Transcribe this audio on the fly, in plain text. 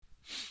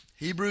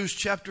Hebrews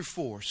chapter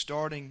 4,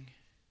 starting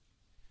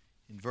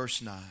in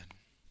verse 9.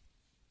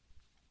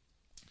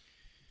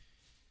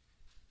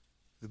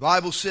 The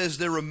Bible says,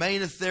 "There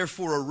remaineth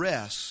therefore a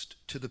rest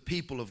to the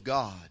people of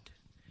God.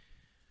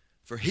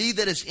 For he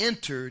that is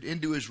entered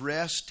into his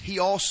rest, he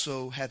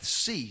also hath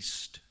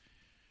ceased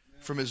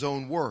from his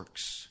own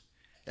works,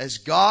 as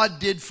God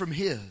did from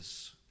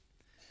his.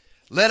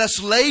 Let us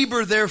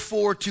labor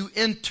therefore to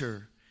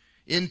enter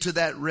into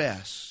that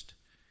rest,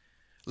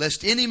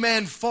 lest any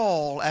man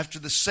fall after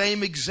the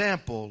same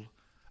example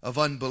of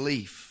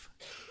unbelief.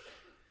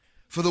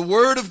 For the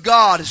word of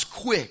God is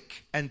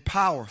quick and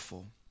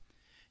powerful,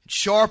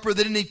 sharper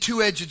than any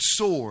two-edged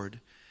sword,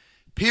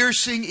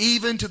 piercing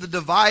even to the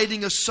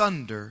dividing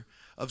asunder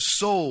of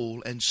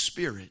soul and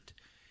spirit,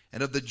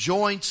 and of the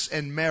joints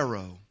and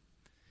marrow,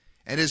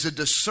 and is a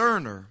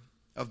discerner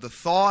of the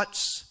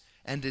thoughts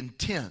and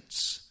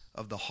intents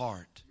of the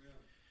heart.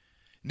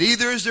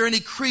 Neither is there any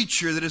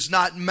creature that is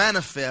not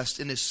manifest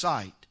in his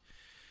sight,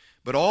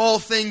 but all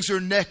things are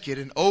naked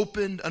and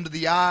opened unto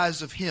the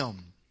eyes of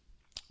him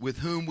with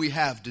whom we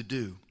have to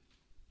do.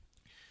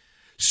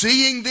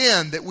 Seeing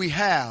then that we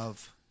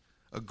have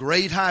a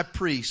great high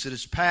priest that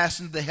has passed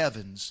into the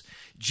heavens,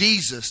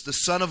 Jesus, the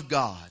Son of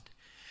God,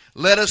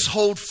 let us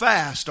hold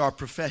fast our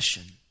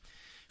profession.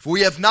 For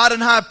we have not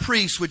an high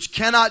priest which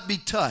cannot be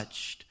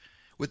touched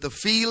with the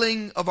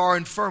feeling of our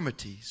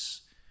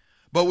infirmities,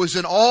 but was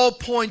in all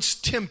points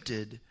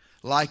tempted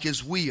like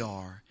as we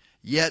are,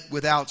 yet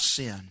without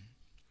sin.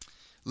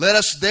 Let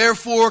us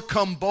therefore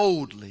come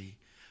boldly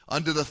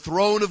unto the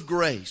throne of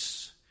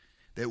grace,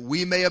 that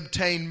we may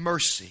obtain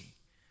mercy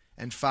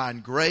and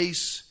find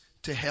grace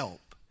to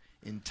help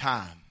in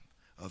time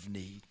of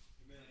need."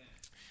 Amen.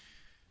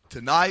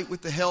 Tonight,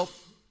 with the help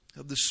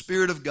of the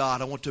Spirit of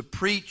God, I want to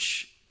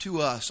preach to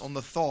us on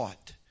the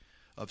thought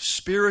of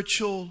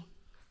spiritual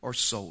or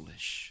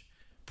soulish.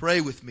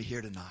 Pray with me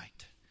here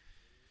tonight.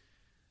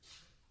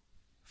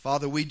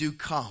 Father, we do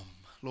come,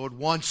 Lord,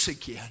 once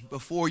again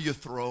before your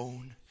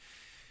throne.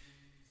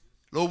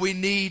 Lord, we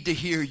need to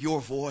hear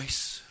your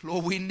voice.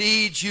 Lord, we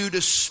need you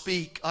to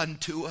speak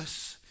unto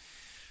us.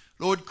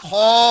 Lord,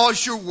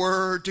 cause your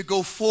word to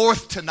go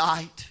forth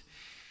tonight.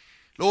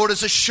 Lord,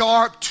 as a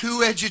sharp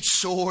two-edged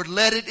sword,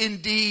 let it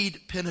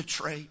indeed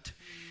penetrate.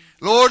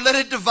 Lord, let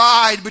it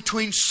divide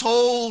between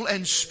soul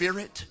and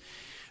spirit.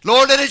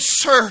 Lord, let it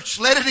search,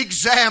 let it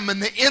examine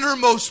the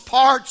innermost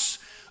parts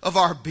of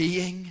our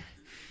being.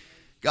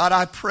 God,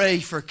 I pray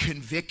for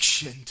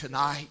conviction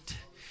tonight.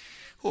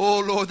 Oh,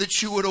 Lord,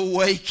 that you would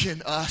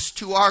awaken us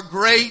to our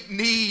great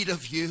need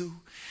of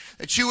you.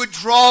 That you would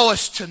draw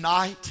us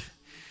tonight.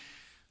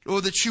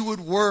 Lord, that you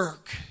would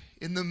work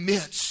in the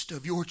midst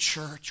of your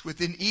church,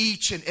 within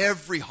each and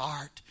every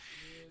heart.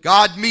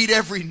 God, meet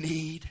every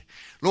need.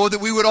 Lord, that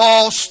we would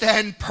all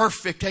stand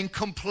perfect and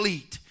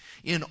complete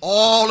in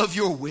all of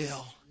your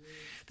will.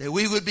 That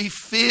we would be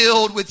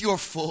filled with your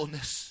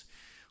fullness.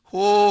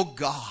 Oh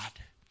God,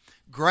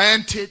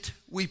 grant it,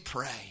 we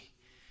pray.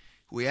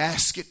 We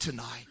ask it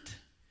tonight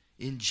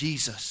in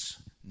Jesus'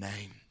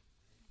 name.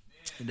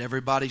 And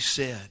everybody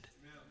said,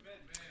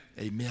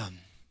 Amen.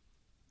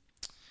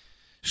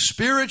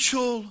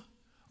 Spiritual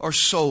or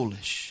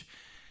soulish?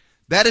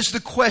 That is the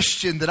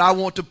question that I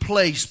want to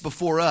place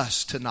before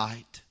us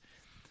tonight.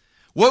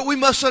 What we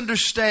must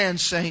understand,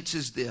 saints,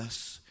 is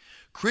this.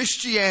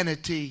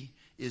 Christianity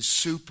is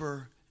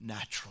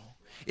supernatural.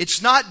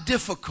 It's not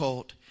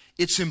difficult,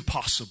 it's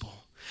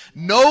impossible.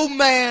 No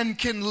man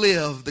can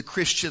live the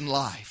Christian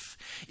life.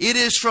 It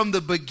is from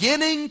the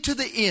beginning to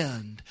the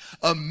end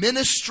a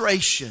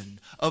ministration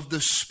of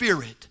the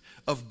Spirit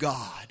of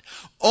God.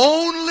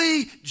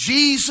 Only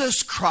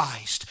Jesus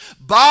Christ,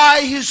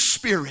 by His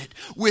Spirit,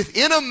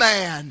 within a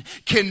man,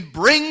 can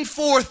bring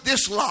forth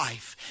this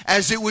life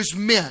as it was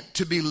meant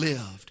to be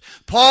lived.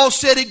 Paul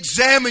said,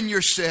 "Examine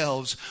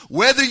yourselves,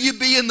 whether you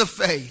be in the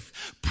faith.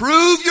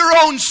 Prove your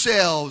own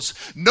selves.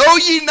 Know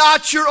ye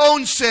not your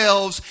own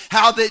selves,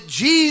 how that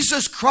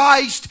Jesus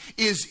Christ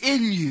is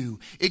in you,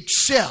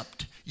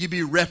 except you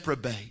be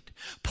reprobate."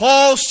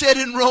 Paul said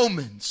in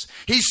Romans,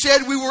 he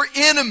said we were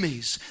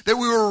enemies, that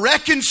we were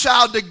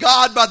reconciled to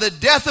God by the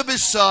death of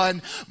His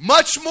Son.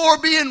 Much more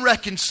being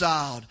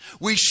reconciled,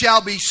 we shall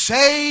be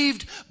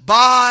saved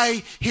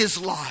by His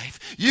life.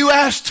 You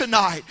ask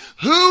tonight,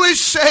 who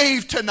is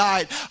saved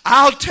tonight?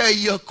 I'll tell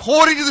you,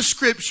 according to the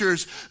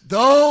Scriptures,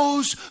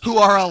 those who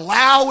are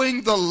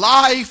allowing the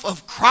life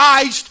of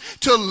Christ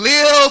to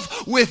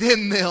live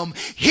within them.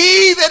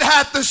 He that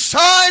hath the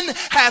Son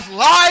hath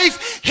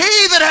life.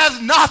 He that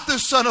hath not the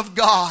Son of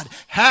God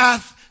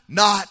hath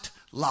not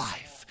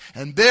life.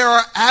 And there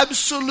are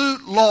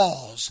absolute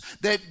laws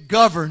that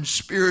govern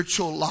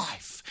spiritual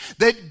life,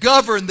 that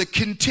govern the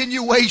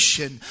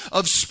continuation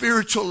of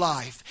spiritual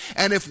life.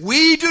 And if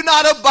we do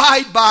not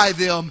abide by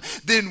them,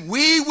 then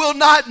we will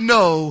not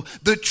know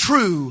the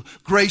true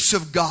grace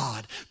of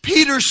God.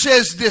 Peter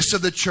says this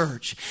of the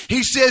church.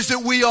 He says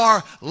that we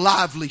are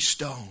lively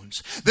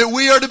stones, that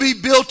we are to be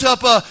built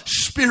up a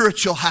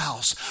spiritual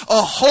house,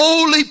 a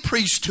holy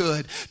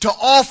priesthood, to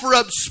offer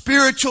up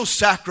spiritual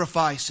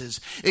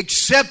sacrifices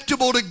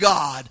acceptable to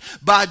God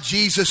by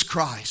Jesus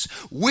Christ.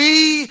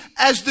 We,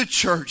 as the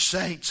church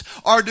saints,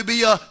 are to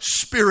be a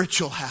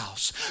spiritual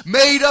house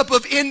made up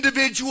of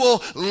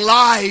individual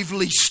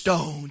lively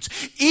stones,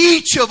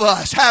 each of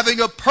us having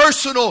a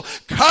personal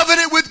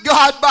covenant with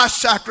God by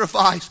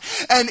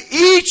sacrifice, and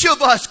each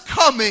of us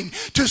coming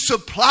to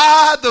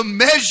supply the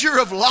measure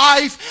of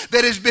life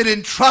that has been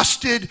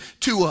entrusted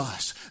to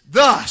us.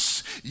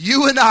 Thus,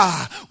 you and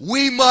I,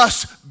 we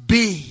must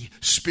be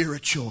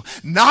spiritual.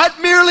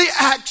 Not merely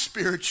act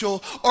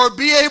spiritual or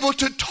be able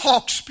to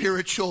talk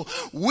spiritual.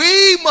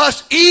 We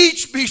must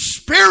each be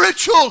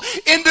spiritual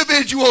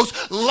individuals,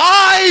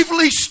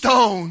 lively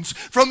stones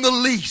from the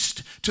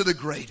least to the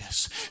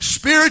greatest.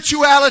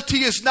 Spirituality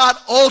is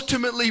not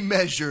ultimately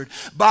measured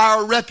by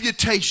our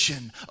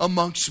reputation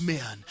amongst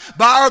men,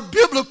 by our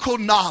biblical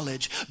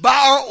knowledge, by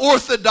our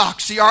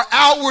orthodoxy, our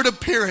outward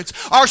appearance,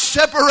 our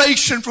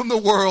separation from the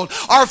world,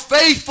 our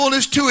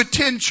faithfulness to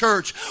attend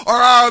church, or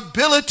our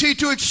ability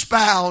to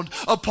expound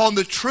upon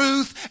the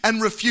truth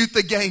and refute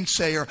the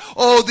gainsayer.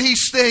 Oh,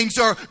 these things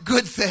are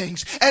good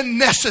things and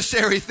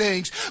necessary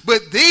things, but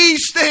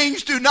these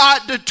things do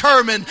not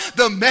determine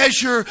the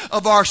measure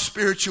of our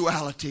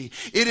spirituality.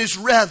 It is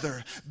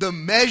rather the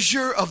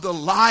measure of the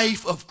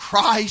life of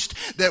Christ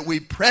that we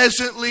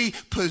presently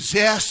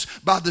possess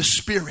by the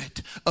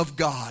Spirit of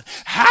God.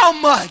 How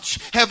much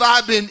have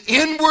I been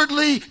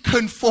inwardly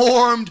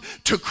conformed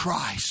to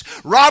Christ?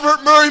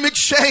 Robert Murray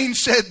McCheyne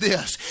said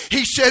this.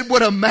 He said,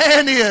 what a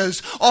man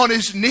is on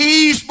his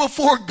knees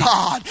before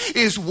God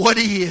is what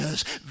he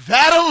is.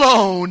 That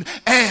alone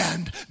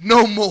and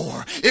no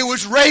more. It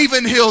was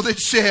Ravenhill that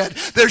said,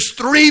 there's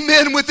three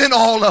men within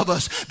all of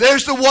us.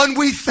 There's the one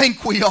we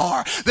think we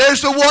are.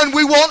 There's the one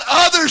we want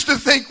others to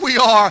think we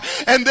are.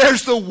 And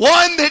there's the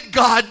one that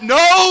God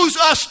knows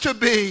us to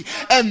be.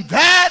 And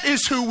that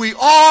is who we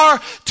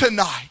are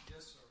tonight.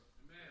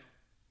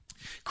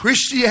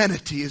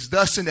 Christianity is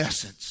thus, in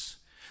essence,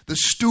 the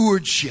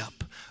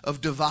stewardship of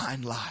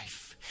divine life.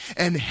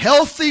 And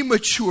healthy,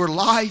 mature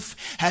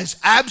life has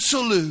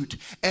absolute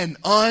and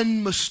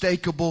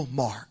unmistakable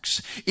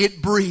marks.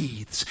 It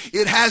breathes.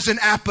 It has an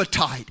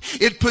appetite.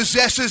 It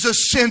possesses a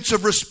sense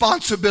of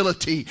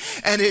responsibility.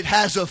 And it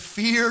has a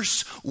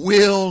fierce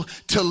will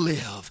to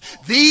live.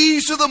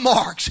 These are the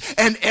marks.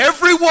 And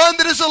everyone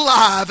that is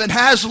alive and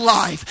has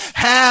life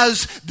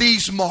has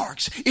these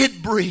marks.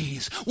 It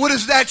breathes. What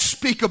does that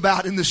speak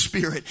about in the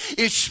Spirit?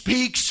 It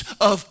speaks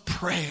of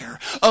prayer.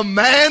 A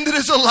man that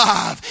is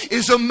alive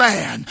is a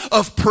man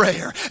of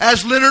prayer.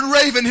 As Leonard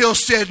Ravenhill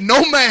said,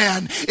 no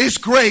man is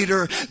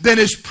greater than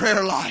his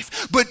prayer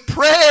life. But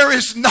prayer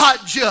is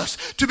not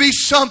just to be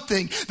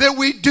something that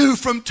we do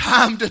from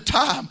time to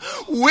time.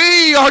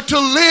 We are to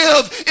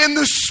live in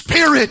the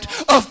spirit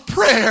of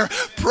prayer.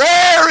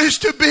 Prayer is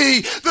to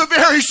be the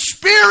very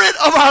spirit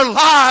of our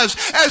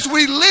lives as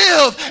we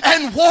live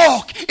and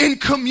walk in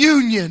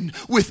communion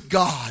with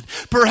God.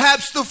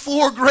 Perhaps the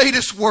four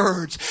greatest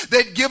words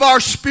that give our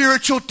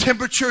spiritual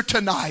temperature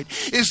tonight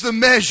is the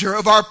measure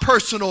of our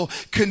personal,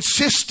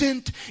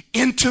 consistent,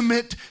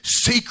 intimate,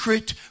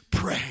 secret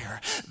prayer.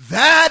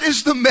 That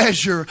is the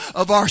measure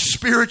of our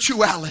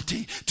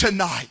spirituality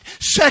tonight.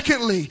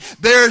 Secondly,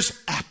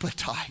 there's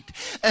appetite.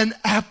 An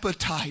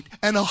appetite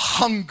and a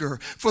hunger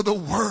for the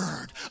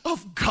Word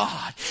of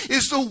God.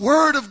 Is the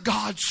Word of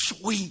God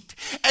sweet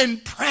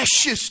and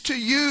precious to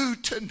you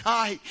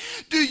tonight?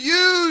 Do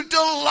you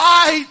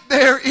delight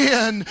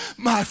therein,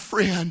 my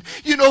friend?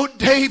 You know,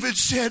 David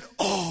said,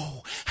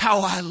 oh, how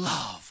I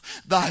love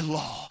thy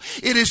law.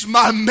 It is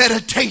my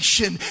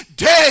meditation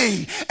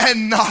day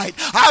and night.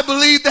 I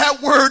believe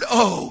that word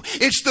oh,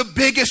 it's the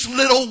biggest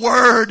little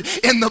word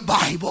in the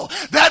Bible.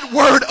 That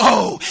word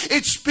oh,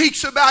 it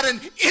speaks about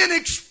an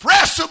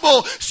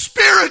inexpressible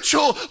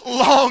spiritual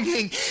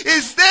longing.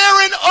 Is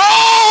there an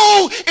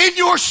oh in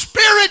your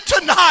spirit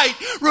tonight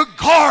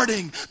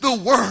regarding the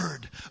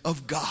Word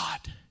of God?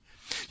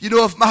 You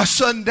know, if my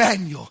son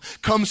Daniel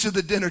comes to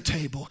the dinner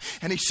table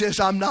and he says,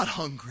 I'm not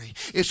hungry,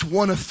 it's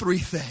one of three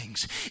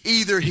things.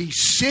 Either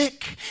he's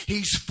sick,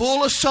 he's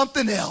full of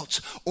something else,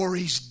 or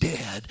he's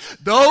dead.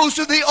 Those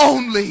are the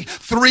only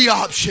three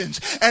options.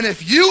 And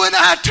if you and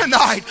I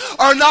tonight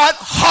are not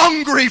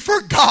hungry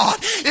for God,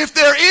 if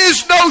there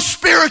is no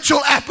spiritual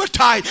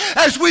appetite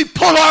as we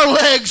pull our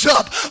legs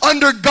up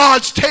under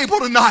God's table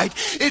tonight,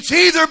 it's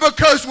either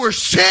because we're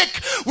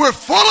sick, we're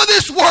full of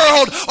this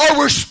world, or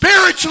we're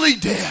spiritually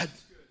dead.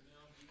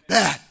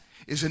 That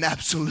is an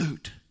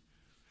absolute.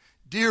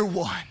 Dear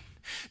one,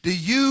 Do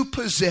you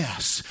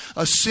possess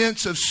a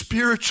sense of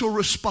spiritual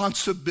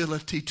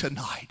responsibility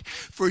tonight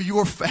for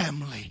your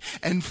family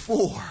and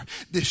for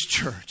this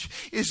church?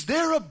 Is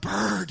there a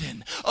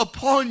burden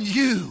upon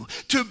you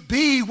to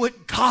be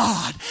what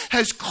God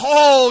has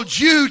called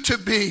you to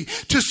be,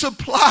 to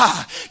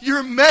supply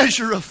your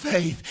measure of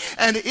faith?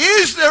 And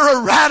is there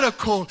a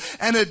radical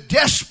and a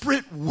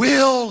desperate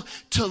will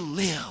to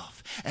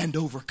live and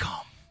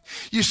overcome?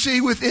 You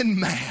see, within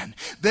man,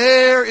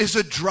 there is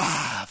a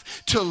drive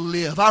to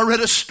live. I read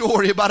a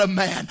story about a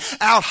man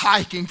out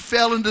hiking,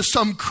 fell into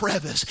some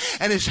crevice,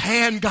 and his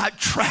hand got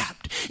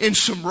trapped in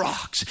some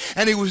rocks.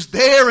 And he was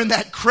there in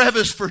that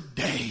crevice for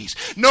days.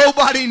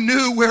 Nobody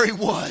knew where he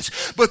was.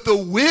 But the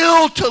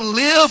will to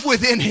live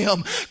within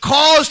him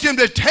caused him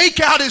to take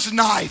out his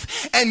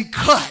knife and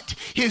cut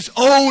his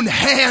own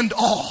hand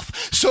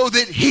off so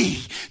that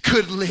he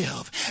could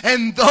live.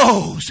 And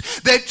those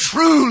that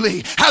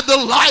truly have the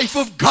life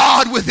of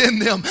God within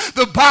them,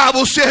 the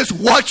Bible says,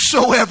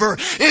 whatsoever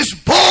is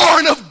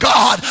born of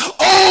God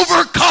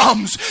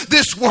overcomes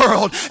this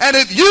world. And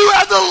if you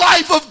have the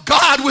life of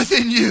God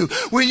within you,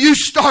 when you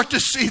start to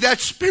see that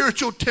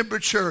spiritual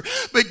temperature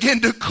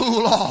begin to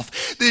cool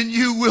off, then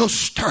you will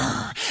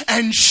stir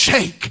and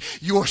shake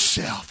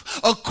yourself.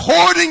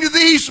 According to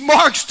these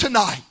marks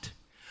tonight,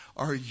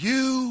 are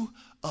you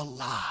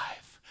alive?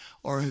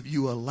 Or have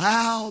you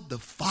allowed the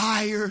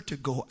fire to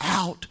go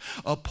out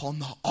upon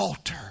the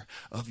altar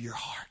of your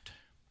heart?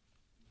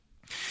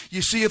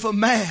 You see, if a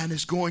man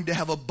is going to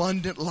have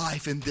abundant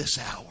life in this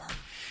hour,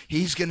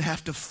 he's going to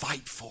have to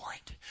fight for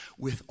it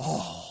with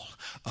all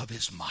of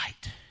his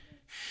might.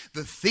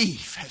 The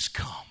thief has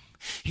come.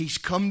 He's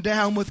come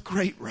down with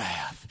great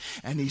wrath,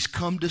 and he's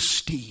come to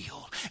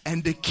steal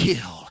and to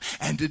kill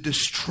and to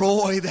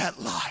destroy that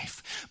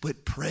life.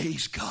 But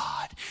praise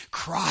God,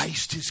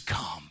 Christ has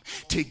come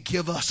to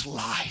give us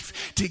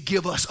life, to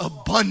give us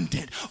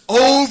abundant,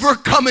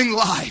 overcoming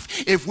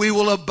life if we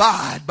will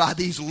abide by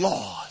these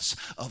laws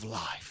of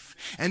life.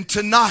 And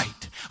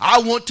tonight, I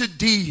want to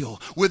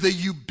deal with a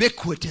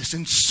ubiquitous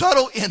and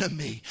subtle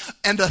enemy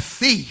and a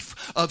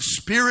thief of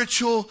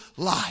spiritual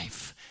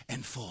life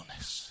and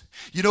fullness.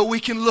 You know, we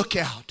can look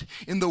out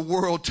in the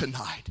world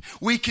tonight.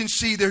 We can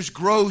see there's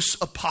gross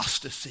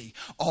apostasy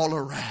all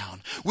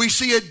around. We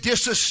see a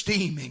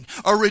disesteeming,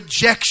 a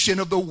rejection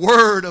of the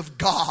Word of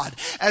God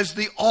as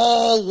the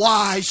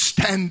all-wise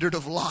standard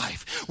of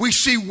life. We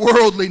see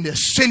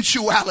worldliness,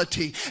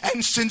 sensuality,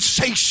 and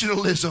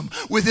sensationalism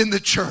within the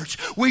church.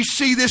 We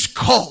see this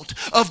cult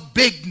of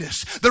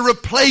bigness, the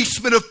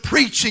replacement of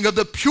preaching of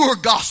the pure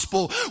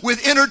gospel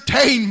with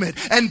entertainment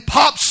and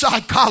pop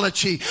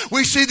psychology.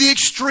 We see the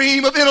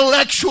extreme of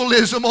intellectualism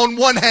on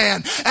one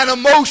hand and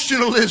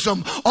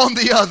emotionalism on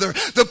the other.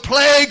 The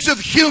plagues of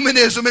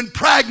humanism and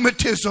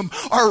pragmatism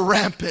are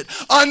rampant.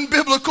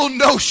 Unbiblical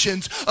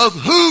notions of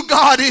who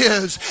God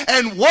is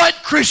and what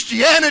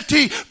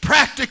Christianity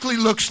practically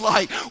looks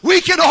like.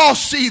 We can all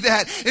see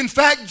that. In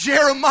fact,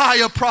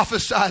 Jeremiah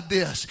prophesied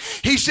this.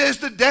 He says,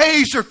 the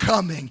days are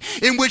coming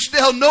in which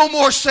they'll no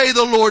more say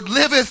the Lord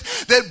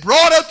liveth, that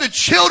brought up the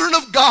children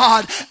of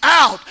God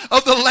out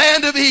of the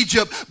land of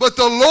Egypt, but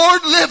the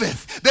Lord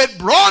liveth, that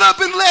brought up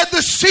and led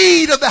the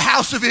seed of the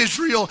house of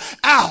Israel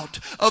out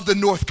of the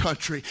north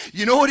country.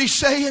 You know what he's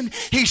saying?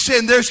 He's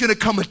saying there's going to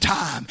come a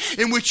time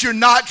in which you're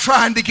not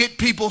trying to get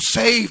people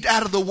saved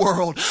out of the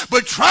world,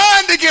 but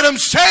trying to get them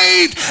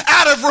saved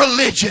out of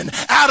religion,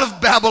 out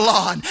of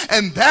Babylon.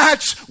 And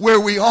that's where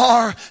we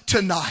are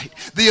tonight.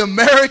 The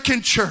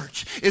American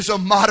church is a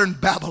modern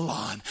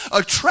Babylon,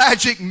 a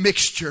tragic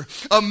mixture,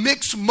 a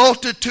mixed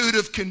multitude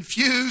of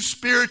confused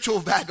spiritual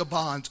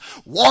vagabonds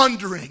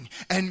wandering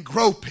and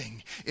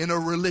groping in a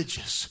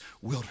religious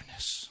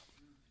wilderness.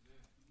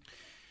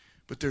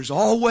 But there's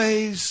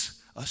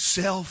always a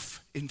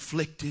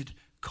self-inflicted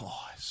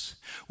cause.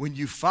 When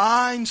you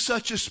find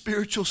such a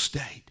spiritual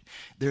state,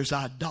 there's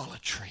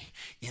idolatry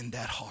in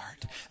that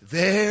heart.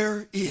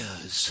 There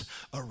is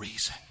a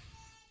reason.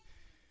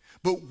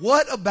 But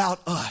what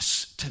about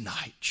us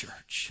tonight,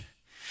 church?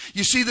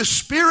 You see, the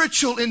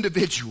spiritual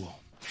individual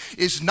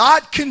is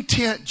not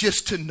content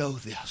just to know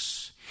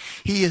this.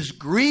 He is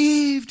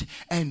grieved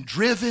and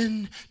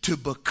driven to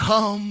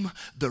become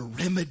the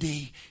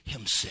remedy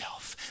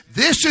himself.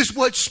 This is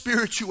what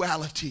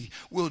spirituality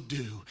will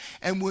do.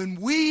 And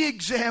when we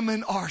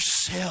examine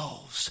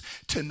ourselves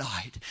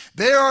tonight,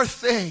 there are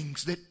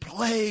things that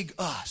plague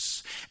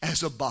us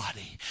as a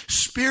body.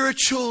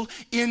 Spiritual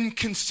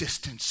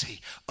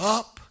inconsistency,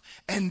 up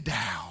and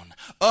down,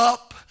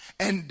 up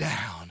and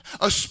down,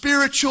 a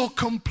spiritual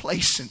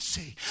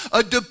complacency,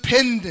 a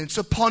dependence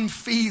upon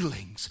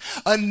feelings,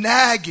 a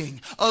nagging,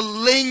 a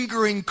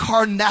lingering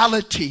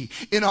carnality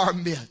in our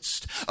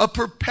midst, a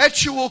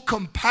perpetual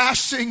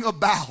compassing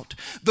about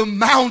the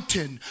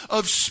mountain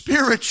of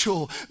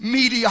spiritual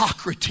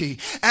mediocrity,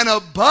 an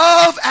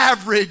above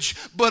average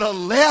but a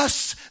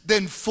less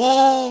than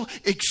full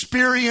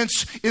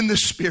experience in the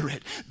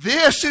Spirit.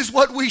 This is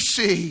what we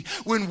see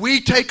when we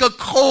take a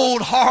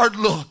cold, hard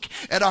look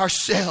at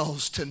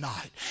ourselves tonight.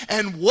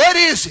 And what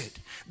is it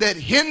that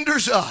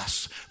hinders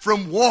us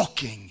from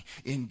walking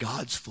in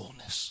God's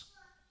fullness.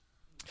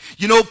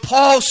 You know,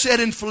 Paul said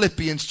in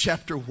Philippians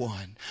chapter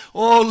 1,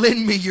 oh,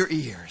 lend me your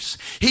ears.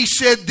 He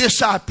said,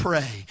 this I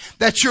pray,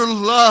 that your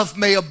love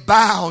may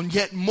abound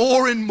yet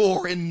more and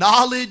more in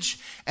knowledge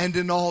and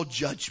in all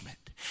judgment,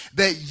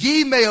 that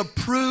ye may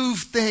approve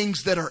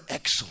things that are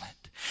excellent,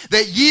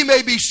 that ye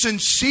may be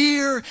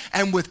sincere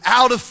and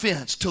without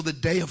offense till the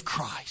day of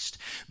Christ,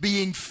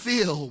 being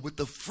filled with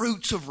the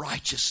fruits of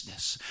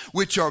righteousness,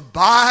 which are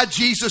by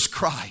Jesus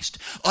Christ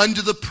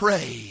unto the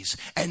praise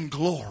and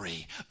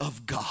glory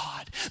of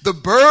God. The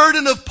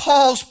burden of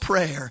Paul's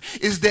prayer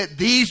is that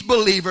these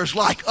believers,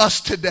 like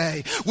us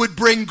today, would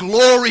bring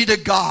glory to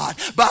God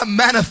by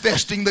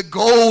manifesting the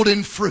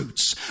golden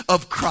fruits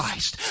of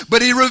Christ.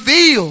 But he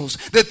reveals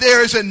that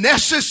there is a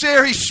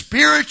necessary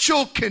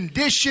spiritual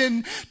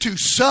condition to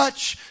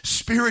such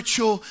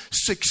spiritual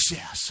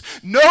success.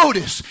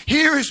 Notice,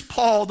 here is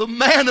Paul, the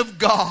man of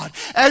God,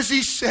 as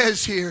he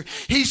says here.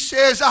 He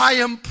says, I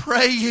am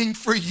praying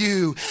for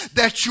you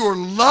that your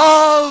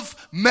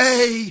love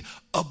may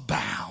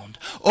abound.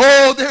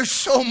 Oh, there's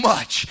so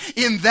much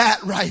in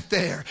that right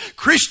there.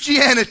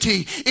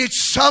 Christianity,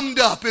 it's summed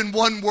up in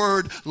one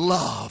word,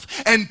 love.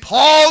 And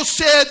Paul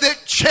said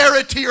that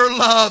charity or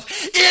love,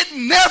 it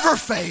never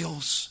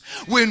fails.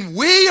 When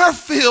we are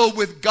filled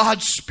with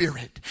God's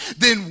Spirit,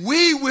 then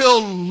we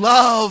will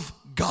love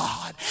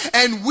God,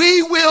 and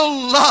we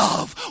will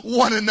love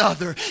one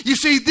another. You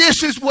see,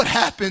 this is what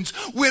happens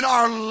when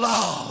our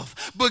love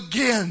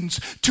begins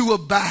to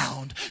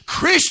abound.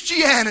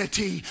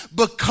 Christianity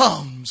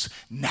becomes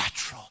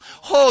natural.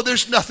 Oh,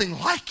 there's nothing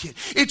like it.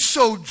 It's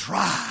so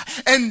dry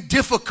and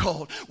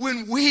difficult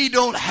when we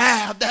don't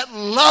have that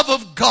love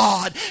of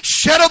God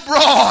shed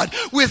abroad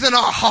within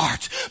our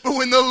heart. But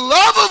when the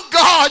love of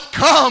God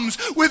comes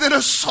within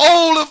a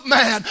soul of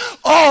man,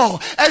 oh,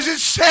 as it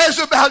says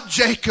about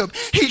Jacob,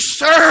 he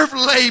served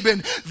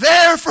Laban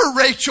there for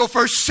Rachel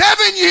for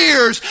 7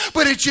 years,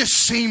 but it just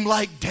seemed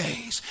like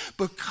days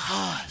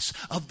because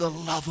of the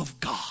love of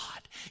God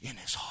in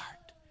his heart.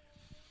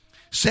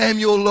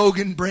 Samuel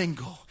Logan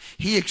Brengle,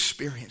 he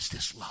experienced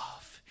this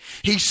love.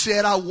 He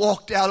said, I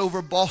walked out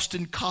over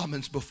Boston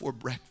Commons before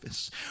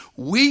breakfast,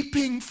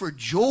 weeping for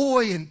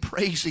joy and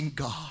praising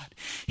God.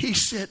 He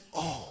said,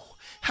 oh,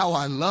 how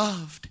I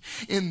loved.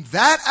 In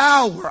that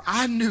hour,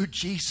 I knew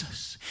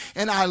Jesus,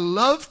 and I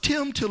loved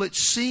him till it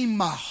seemed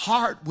my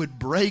heart would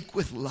break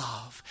with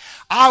love.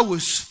 I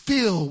was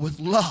filled with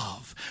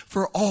love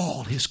for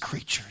all his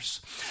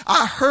creatures.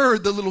 I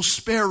heard the little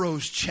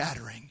sparrows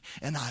chattering,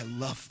 and I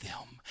loved them.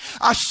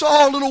 I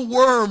saw a little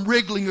worm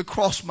wriggling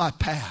across my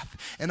path,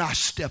 and I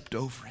stepped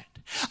over it.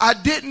 I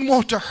didn't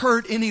want to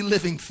hurt any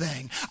living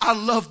thing. I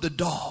loved the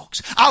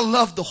dogs. I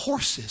loved the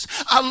horses.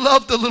 I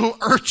loved the little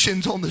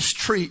urchins on the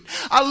street.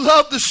 I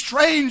loved the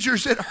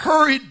strangers that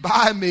hurried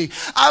by me.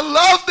 I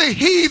loved the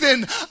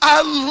heathen.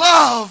 I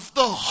loved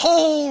the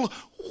whole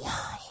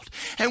world.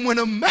 And when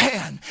a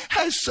man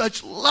has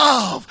such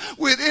love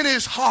within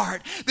his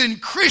heart, then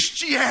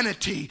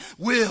Christianity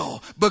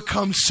will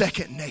become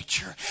second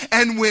nature.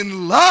 And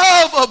when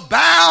love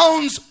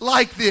abounds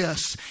like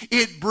this,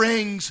 it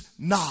brings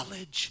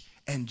knowledge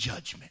and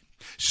judgment.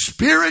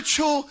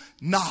 Spiritual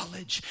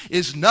knowledge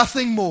is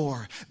nothing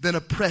more than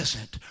a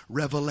present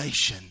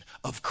revelation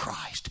of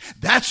Christ.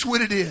 That's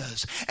what it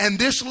is. And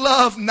this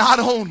love not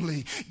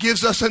only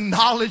gives us a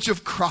knowledge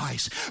of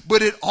Christ,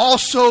 but it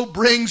also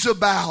brings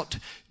about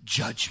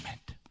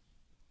judgment.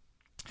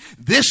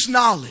 This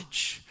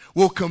knowledge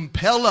will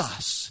compel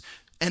us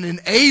and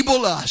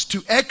enable us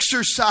to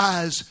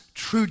exercise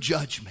true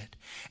judgment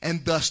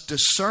and thus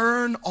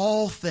discern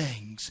all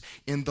things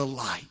in the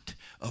light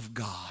of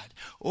God.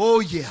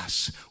 Oh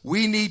yes,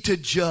 we need to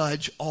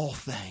judge all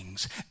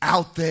things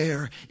out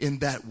there in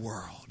that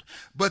world.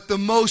 But the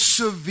most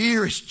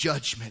severest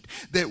judgment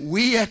that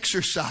we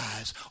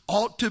exercise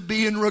ought to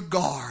be in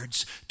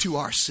regards to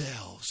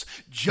ourselves.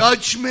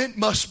 Judgment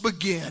must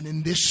begin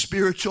in this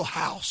spiritual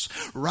house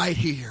right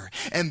here.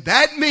 And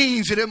that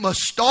means that it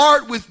must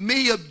start with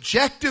me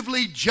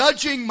objectively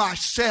judging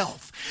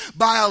myself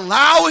by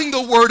allowing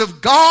the Word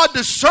of God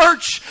to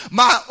search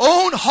my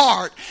own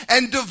heart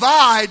and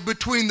divide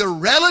between the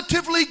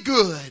relatively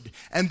good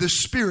and the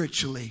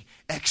spiritually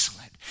excellent.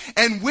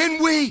 And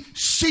when we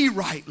see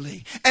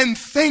rightly and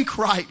think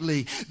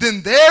rightly,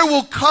 then there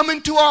will come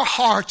into our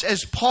hearts,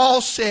 as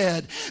Paul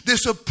said,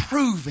 this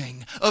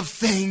approving of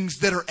things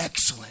that are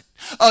excellent.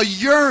 A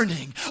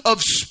yearning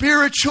of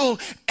spiritual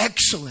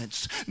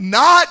excellence.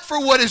 Not for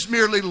what is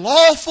merely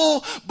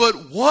lawful,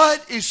 but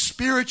what is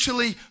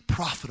spiritually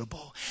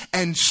profitable.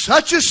 And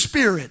such a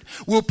spirit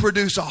will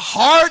produce a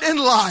heart and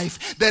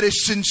life that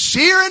is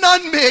sincere and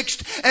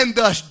unmixed, and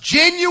thus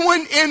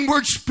genuine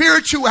inward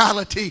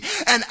spirituality.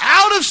 And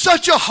out of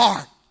such a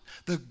heart,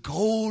 the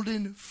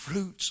golden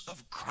fruits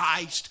of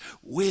Christ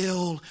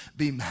will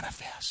be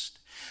manifest.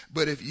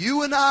 But if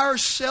you and I are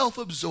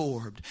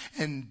self-absorbed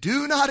and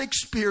do not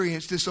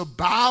experience this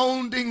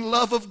abounding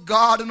love of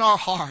God in our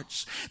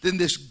hearts, then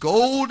this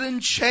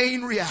golden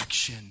chain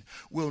reaction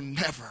will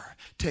never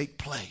take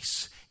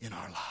place in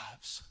our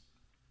lives.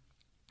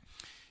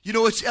 You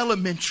know, it's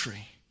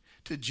elementary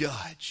to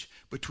judge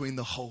between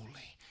the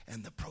holy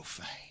and the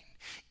profane.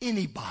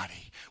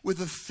 Anybody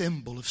with a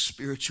thimble of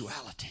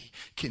spirituality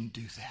can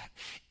do that.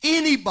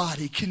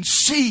 Anybody can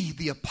see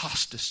the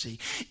apostasy.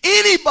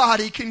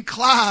 Anybody can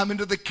climb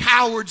into the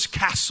coward's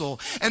castle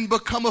and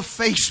become a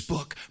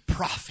Facebook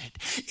prophet.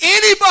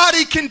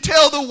 Anybody can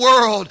tell the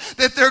world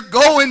that they're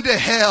going to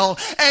hell.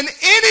 And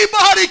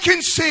anybody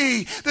can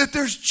see that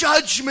there's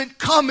judgment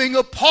coming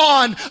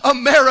upon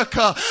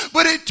America.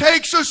 But it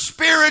takes a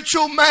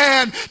spiritual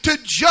man to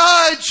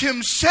judge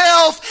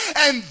himself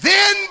and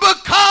then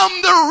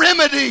become the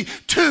remedy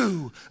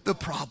to the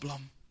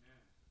problem.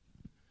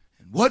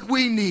 And what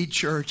we need,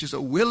 church, is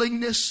a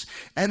willingness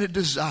and a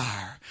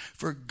desire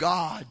for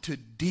God to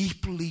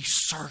deeply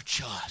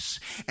search us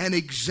and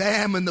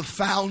examine the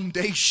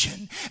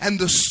foundation and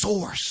the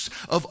source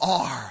of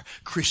our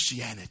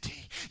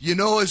Christianity. You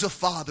know, as a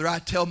father, I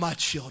tell my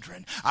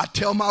children, I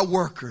tell my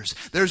workers,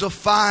 there's a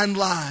fine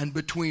line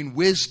between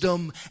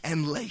wisdom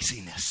and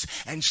laziness.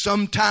 And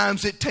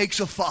sometimes it takes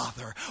a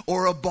father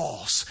or a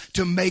boss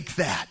to make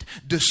that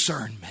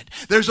discernment.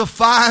 There's a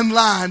fine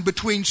line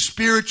between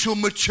spiritual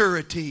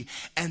maturity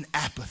and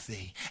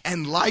apathy.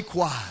 And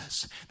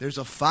likewise, there's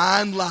a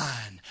fine line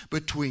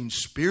between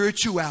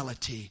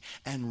spirituality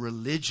and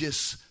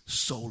religious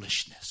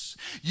soulishness.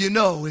 You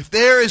know, if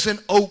there is an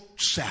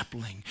oak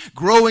sapling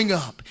growing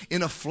up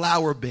in a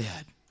flower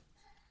bed,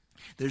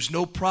 there's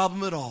no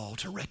problem at all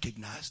to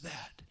recognize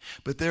that.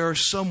 But there are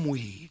some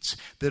weeds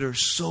that are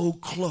so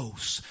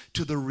close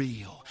to the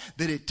real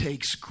that it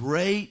takes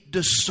great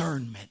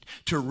discernment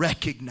to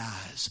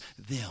recognize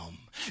them.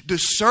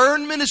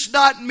 Discernment is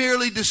not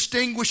merely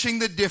distinguishing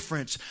the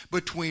difference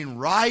between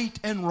right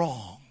and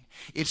wrong.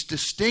 It's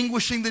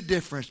distinguishing the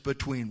difference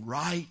between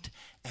right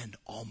and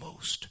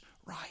almost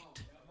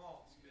right.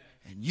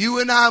 And you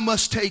and I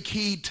must take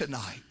heed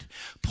tonight.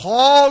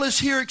 Paul is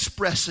here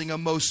expressing a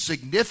most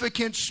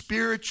significant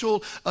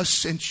spiritual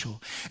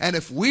essential. And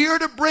if we are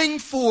to bring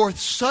forth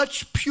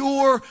such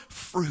pure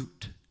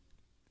fruit,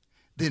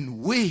 then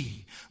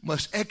we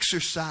must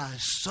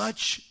exercise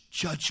such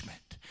judgment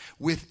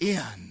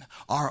within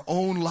our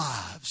own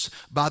lives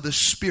by the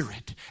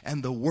Spirit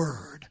and the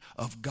Word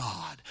of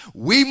God.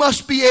 We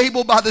must be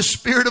able by the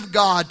Spirit of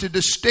God to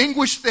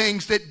distinguish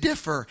things that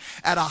differ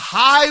at a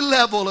high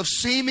level of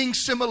seeming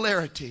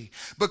similarity,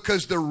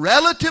 because the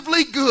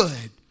relatively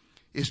good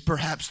is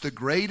perhaps the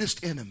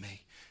greatest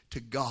enemy to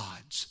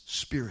God's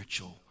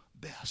spiritual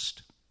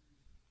best.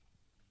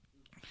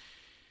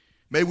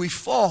 May we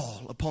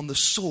fall upon the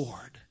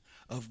sword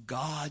of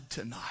God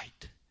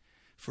tonight.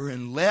 For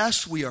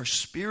unless we are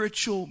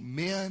spiritual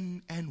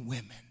men and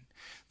women,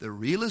 the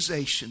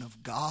realization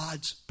of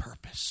God's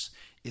purpose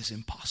is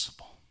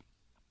impossible.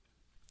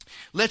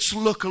 Let's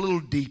look a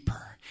little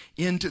deeper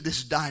into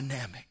this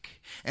dynamic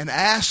and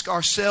ask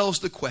ourselves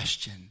the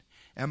question,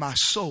 am I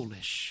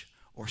soulish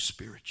or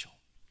spiritual?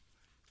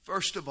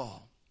 First of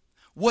all,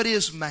 what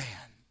is man?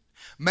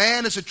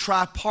 Man is a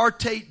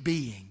tripartite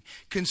being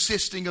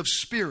consisting of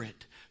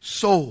spirit,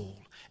 soul,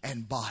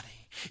 and body.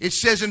 It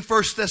says in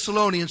 1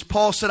 Thessalonians,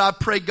 Paul said, I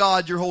pray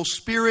God your whole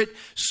spirit,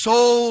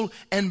 soul,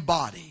 and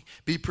body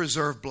be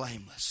preserved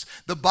blameless.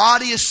 The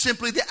body is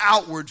simply the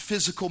outward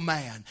physical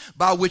man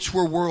by which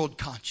we're world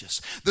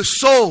conscious. The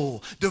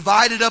soul,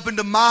 divided up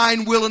into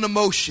mind, will, and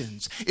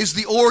emotions, is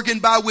the organ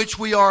by which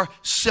we are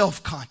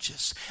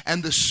self-conscious.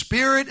 And the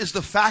spirit is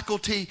the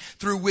faculty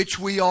through which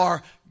we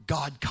are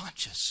God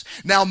conscious.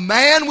 Now,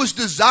 man was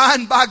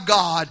designed by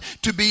God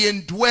to be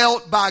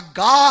indwelt by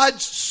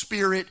God's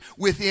Spirit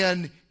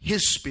within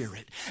His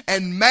Spirit.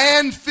 And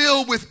man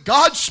filled with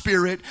God's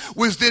Spirit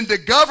was then to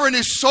govern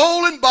his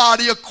soul and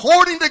body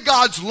according to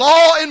God's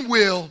law and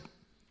will,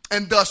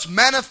 and thus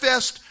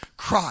manifest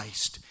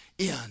Christ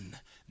in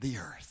the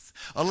earth.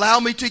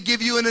 Allow me to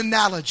give you an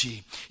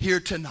analogy here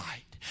tonight.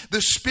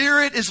 The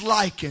Spirit is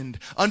likened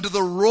unto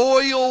the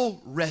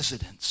royal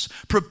residence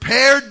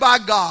prepared by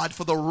God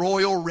for the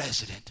royal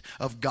resident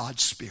of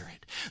God's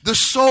Spirit. The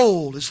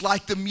soul is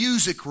like the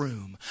music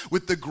room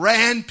with the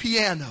grand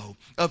piano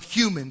of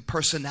human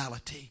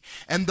personality.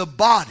 And the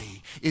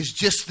body is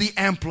just the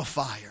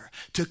amplifier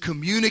to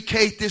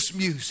communicate this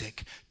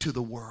music to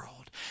the world.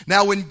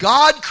 Now, when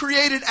God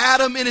created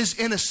Adam in his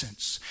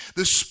innocence,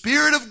 the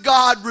Spirit of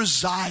God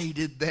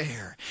resided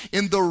there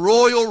in the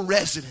royal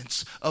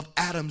residence of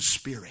Adam's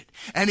spirit.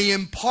 And He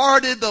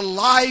imparted the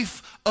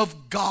life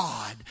of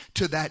God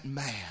to that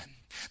man.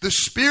 The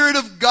Spirit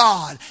of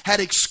God had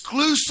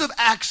exclusive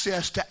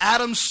access to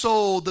Adam's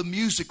soul, the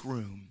music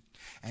room.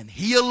 And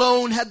he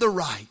alone had the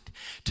right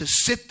to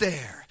sit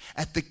there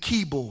at the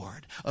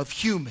keyboard of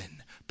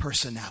human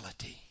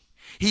personality.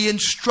 He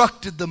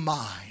instructed the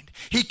mind.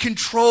 He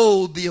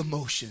controlled the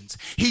emotions.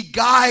 He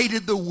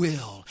guided the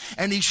will.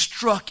 And he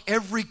struck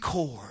every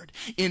chord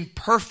in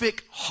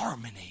perfect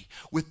harmony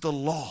with the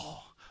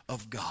law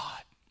of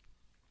God.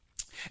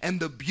 And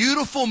the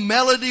beautiful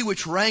melody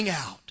which rang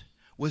out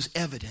was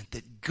evident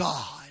that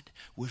God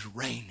was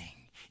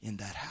reigning in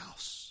that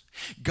house.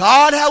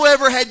 God,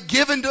 however, had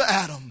given to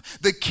Adam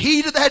the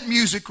key to that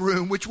music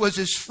room, which was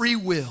his free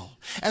will.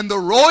 And the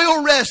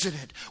royal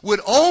resident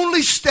would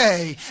only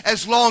stay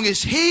as long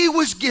as he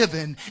was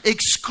given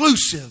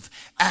exclusive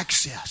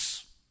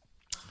access.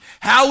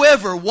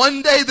 However,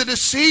 one day the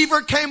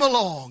deceiver came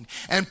along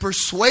and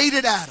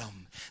persuaded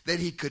Adam that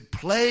he could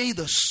play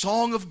the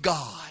song of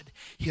God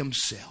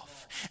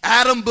himself.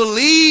 Adam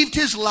believed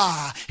his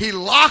lie. He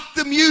locked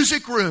the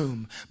music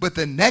room. But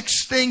the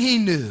next thing he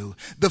knew,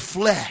 the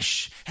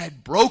flesh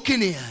had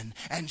broken in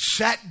and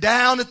sat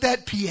down at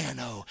that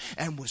piano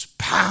and was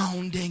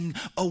pounding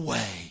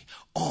away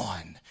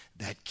on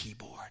that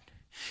keyboard.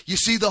 You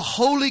see, the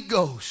Holy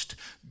Ghost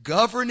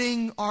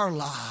governing our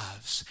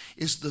lives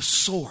is the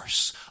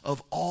source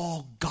of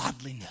all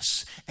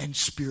godliness and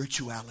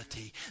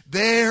spirituality.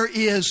 There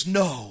is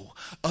no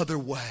other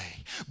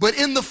way. But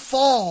in the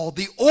fall,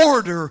 the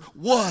order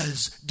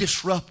was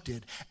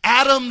disrupted.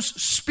 Adam's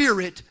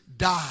spirit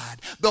died.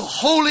 The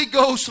Holy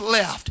Ghost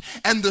left,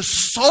 and the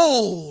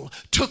soul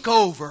took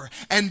over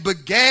and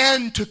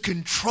began to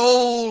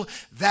control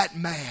that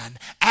man.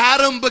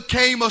 Adam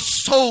became a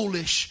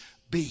soulish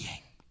being.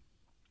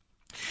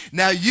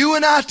 Now, you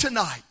and I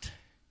tonight,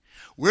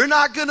 we're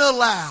not going to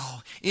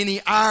allow any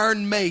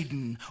Iron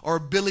Maiden or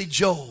Billy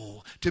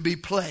Joel to be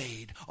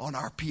played on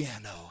our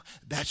piano.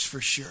 That's for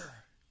sure.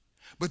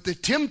 But the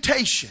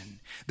temptation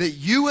that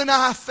you and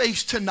I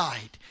face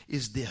tonight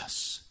is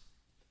this: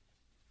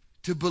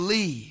 to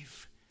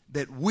believe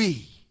that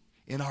we,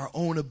 in our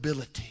own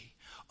ability,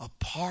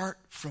 apart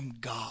from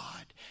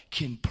God,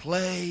 can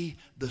play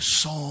the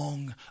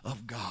song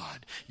of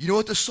God. You know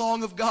what the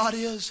song of God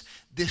is?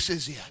 This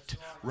is it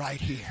right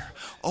here.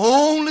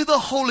 Only the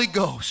Holy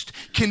Ghost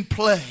can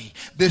play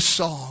this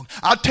song.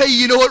 I'll tell you,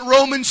 you know what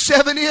Romans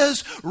 7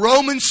 is?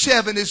 Romans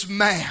 7 is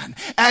man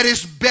at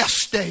his best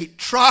state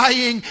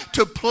trying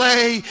to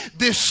play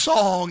this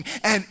song,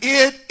 and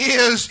it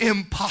is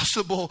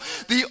impossible.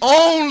 The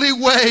only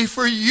way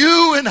for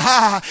you and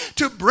I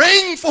to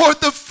bring forth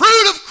the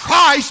fruit of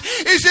Christ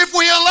is if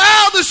we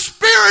allow the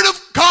Spirit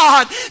of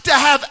God to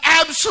have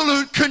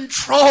absolute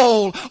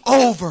control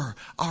over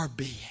our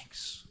being.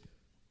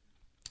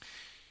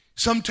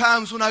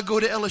 Sometimes when I go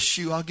to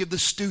LSU, I'll give the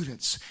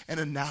students an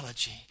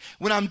analogy.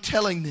 When I'm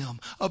telling them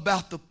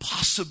about the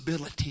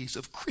possibilities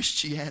of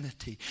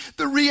Christianity,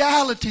 the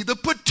reality, the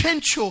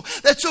potential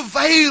that's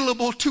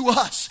available to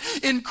us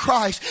in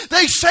Christ.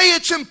 They say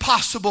it's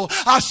impossible.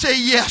 I say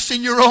yes,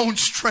 in your own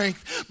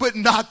strength, but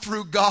not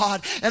through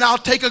God. And I'll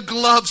take a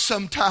glove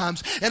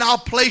sometimes, and I'll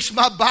place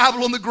my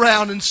Bible on the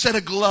ground and set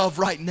a glove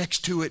right next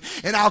to it.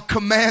 And I'll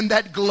command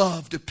that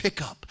glove to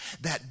pick up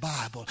that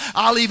Bible.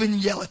 I'll even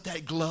yell at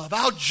that glove.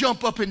 I'll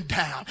jump up and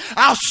down.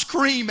 I'll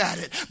scream at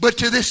it. But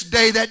to this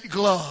day, that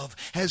glove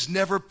has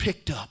never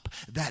picked up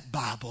that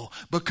Bible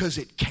because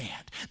it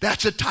can't.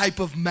 That's a type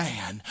of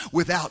man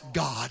without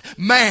God.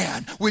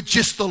 Man with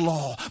just the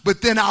law.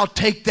 But then I'll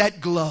take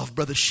that glove,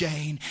 Brother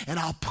Shane, and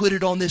I'll put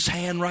it on this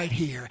hand right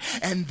here.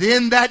 And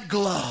then that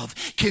glove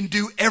can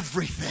do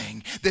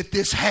everything that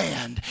this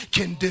hand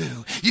can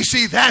do. You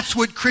see, that's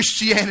what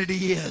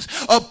Christianity is.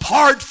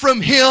 Apart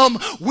from Him,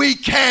 we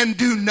can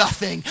do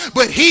nothing.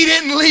 But He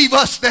didn't leave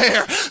us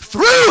there.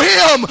 Through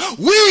Him,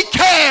 we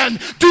can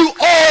do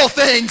all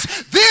things.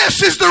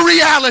 This is the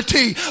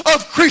reality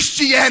of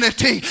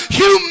Christianity.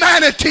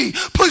 Humanity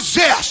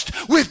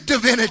possessed with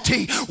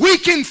divinity. We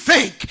can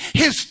think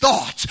His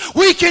thoughts.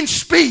 We can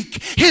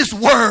speak His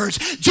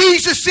words.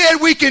 Jesus said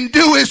we can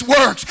do His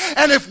works.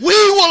 And if we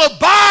will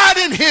abide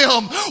in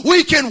Him,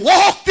 we can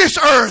walk this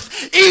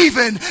earth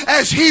even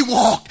as He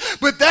walked.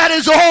 But that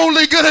is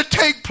only going to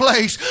take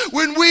place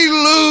when we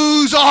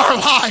lose our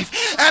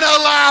life and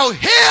allow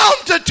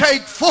Him to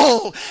take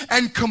full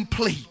and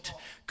complete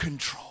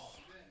control.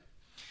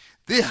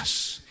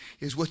 This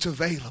is what's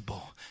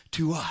available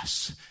to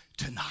us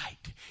tonight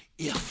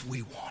if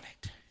we want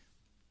it.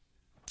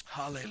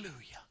 Hallelujah.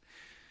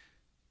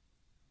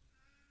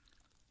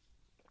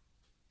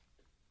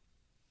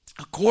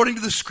 According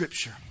to the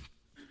Scripture,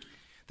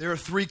 there are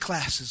three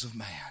classes of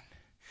man.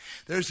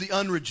 There's the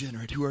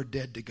unregenerate who are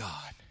dead to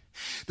God.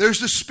 There's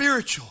the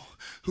spiritual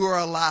who are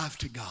alive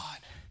to God.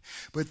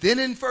 But then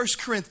in 1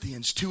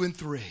 Corinthians 2 and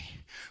 3,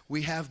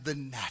 we have the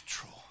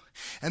natural.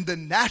 And the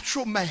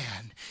natural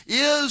man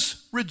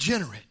is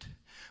regenerate,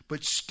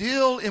 but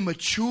still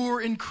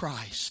immature in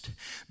Christ,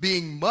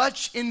 being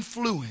much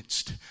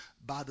influenced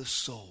by the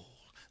soul,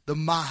 the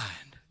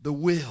mind, the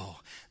will,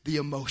 the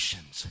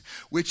emotions,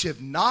 which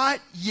have not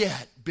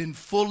yet been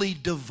fully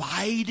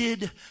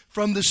divided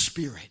from the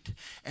Spirit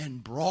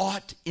and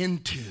brought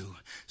into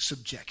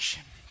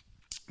subjection.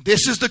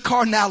 This is the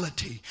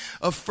carnality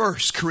of 1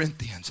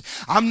 Corinthians.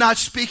 I'm not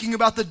speaking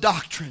about the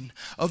doctrine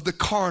of the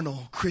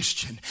carnal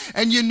Christian.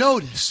 And you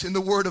notice in the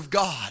Word of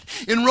God,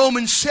 in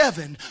Romans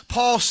 7,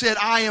 Paul said,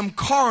 I am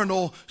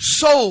carnal,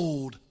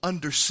 sold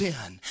under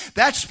sin.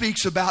 That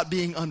speaks about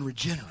being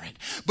unregenerate.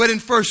 But in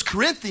 1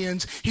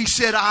 Corinthians, he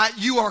said,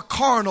 you are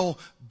carnal,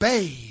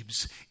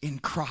 babes in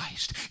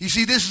Christ. You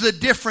see, this is a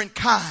different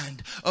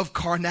kind of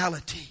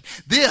carnality.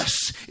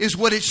 This is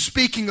what it's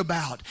speaking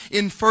about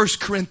in 1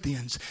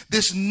 Corinthians.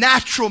 This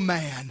natural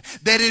man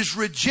that is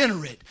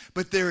regenerate,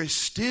 but there is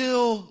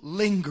still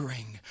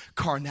lingering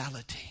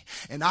carnality.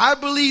 And I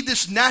believe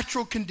this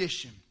natural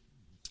condition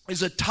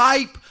is a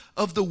type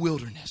of the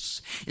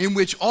wilderness, in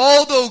which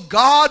although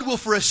God will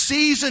for a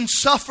season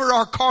suffer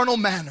our carnal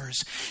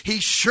manners, He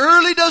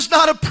surely does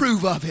not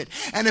approve of it.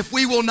 And if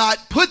we will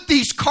not put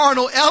these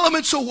carnal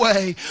elements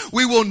away,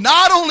 we will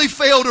not only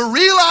fail to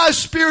realize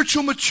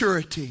spiritual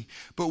maturity,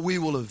 but we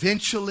will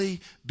eventually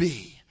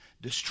be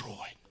destroyed.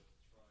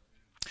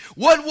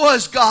 What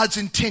was God's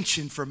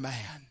intention for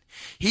man?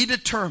 He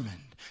determined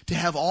to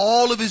have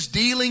all of His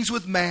dealings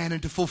with man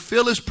and to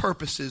fulfill His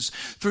purposes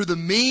through the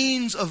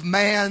means of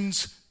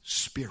man's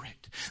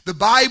spirit. The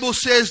Bible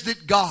says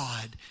that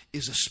God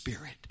is a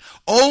spirit.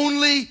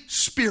 Only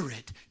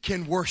spirit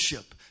can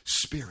worship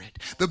spirit.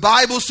 The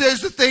Bible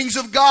says the things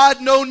of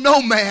God know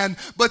no man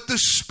but the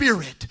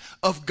Spirit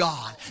of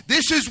God.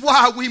 This is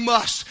why we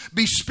must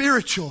be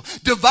spiritual.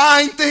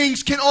 Divine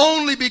things can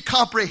only be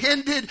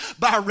comprehended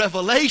by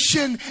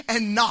revelation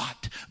and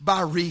not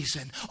by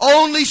reason.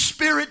 Only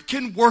Spirit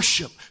can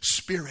worship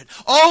Spirit.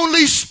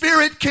 Only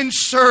Spirit can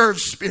serve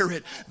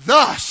Spirit.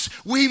 Thus,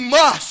 we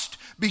must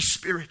be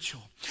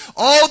spiritual.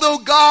 Although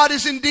God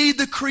is indeed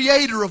the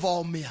creator of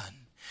all men,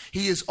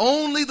 He is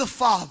only the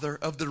Father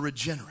of the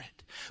regenerate.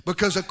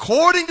 Because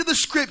according to the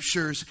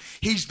Scriptures,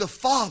 He's the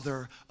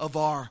Father of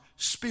our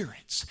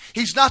spirits.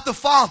 He's not the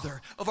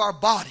Father of our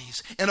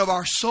bodies and of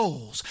our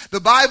souls.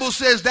 The Bible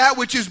says that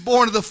which is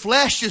born of the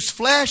flesh is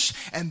flesh,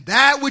 and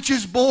that which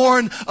is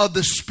born of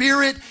the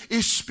Spirit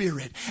is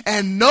spirit.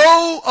 And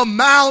no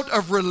amount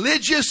of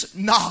religious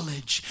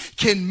knowledge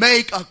can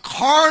make a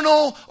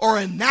carnal or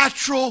a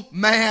natural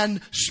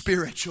man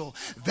spiritual.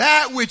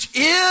 That which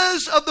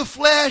is of the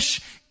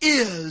flesh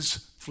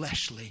is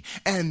fleshly.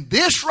 And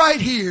this right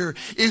here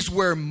is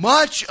where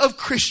much of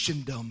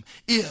Christendom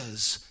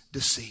is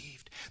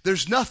deceived.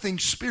 There's nothing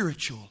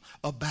spiritual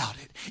about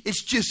it.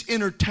 It's just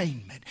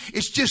entertainment.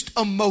 It's just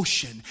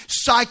emotion.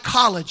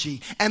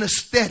 Psychology and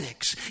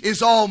aesthetics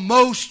is all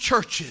most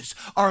churches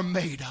are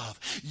made of.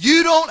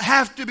 You don't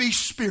have to be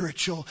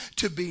spiritual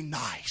to be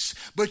nice,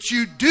 but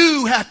you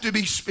do have to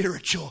be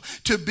spiritual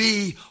to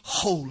be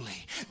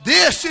holy.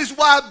 This is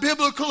why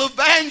biblical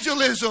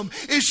evangelism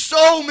is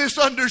so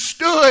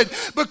misunderstood,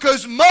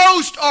 because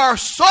most are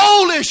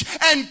soulish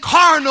and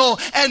carnal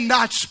and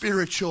not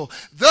spiritual.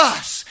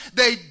 Thus,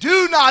 they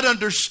do not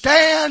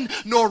understand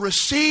nor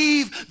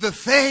receive the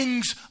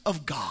things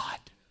of God.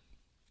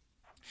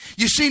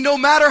 You see, no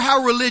matter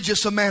how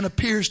religious a man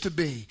appears to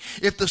be,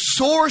 if the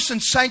source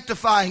and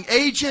sanctifying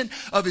agent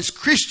of his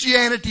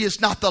Christianity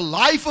is not the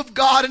life of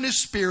God and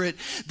His Spirit,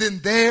 then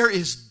there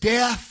is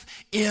death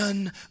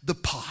in the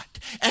pot.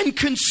 And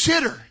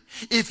consider,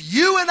 if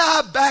you and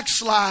I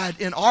backslide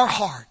in our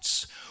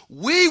hearts,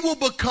 we will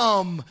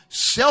become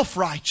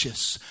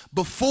self-righteous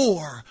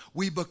before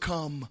we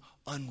become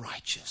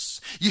unrighteous.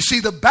 You see,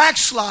 the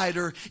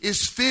backslider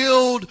is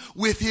filled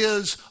with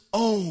his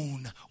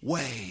own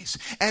ways.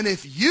 And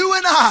if you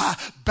and I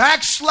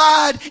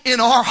backslide in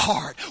our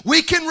heart,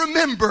 we can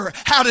remember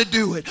how to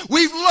do it.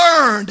 We've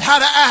learned how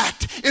to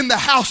act in the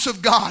house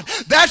of God.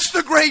 That's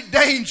the great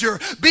danger,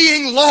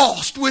 being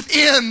lost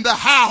within the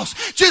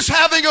house. Just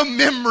having a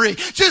memory,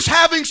 just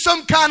having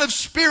some kind of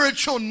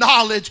spiritual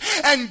knowledge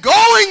and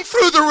going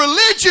through the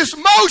religious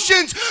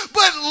motions,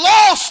 but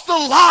lost the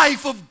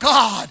life of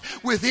God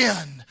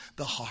within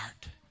the heart.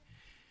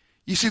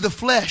 You see, the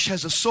flesh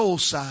has a soul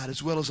side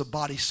as well as a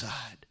body side.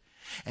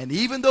 And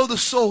even though the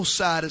soul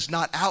side is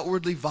not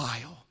outwardly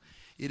vile,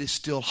 it is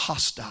still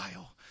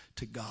hostile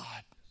to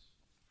God.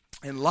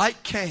 And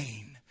like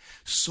Cain,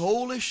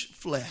 soulish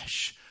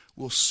flesh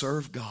will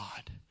serve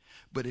God,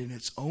 but in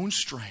its own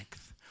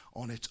strength,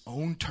 on its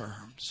own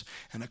terms,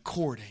 and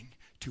according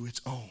to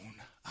its own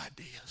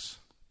ideas.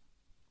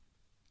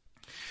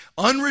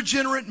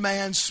 Unregenerate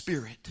man's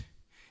spirit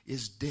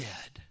is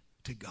dead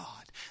to God.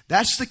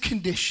 That's the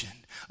condition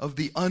of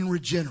the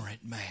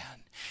unregenerate man.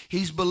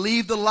 He's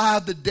believed the lie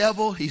of the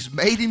devil. He's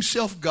made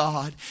himself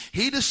God.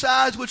 He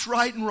decides what's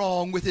right and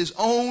wrong with his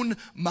own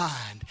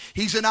mind.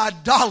 He's an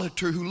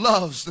idolater who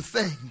loves the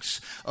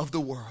things of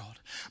the world.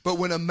 But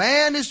when a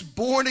man is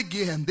born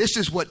again, this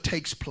is what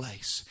takes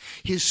place.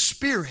 His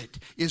spirit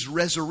is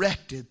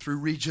resurrected through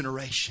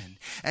regeneration.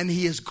 And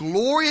he is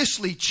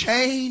gloriously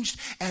changed,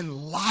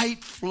 and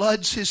light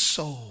floods his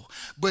soul.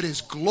 But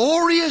as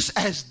glorious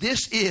as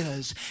this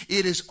is,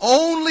 it is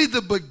only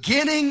the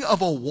beginning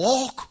of a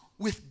walk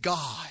with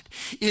God,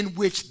 in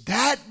which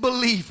that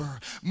believer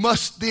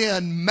must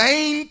then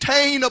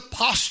maintain a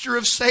posture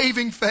of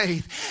saving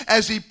faith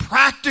as he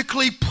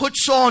practically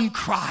puts on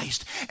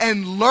Christ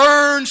and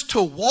learns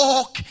to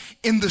walk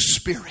in the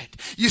Spirit.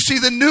 You see,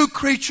 the new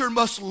creature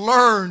must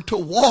learn to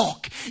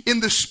walk in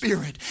the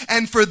Spirit.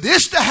 And for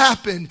this to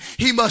happen,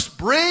 he must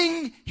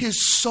bring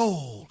his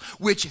soul,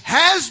 which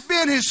has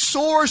been his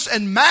source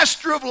and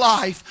master of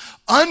life,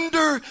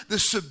 under the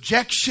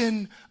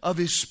subjection of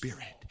his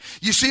Spirit.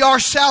 You see, our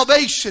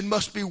salvation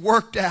must be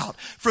worked out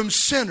from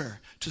sinner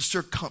to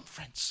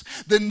circumference.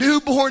 The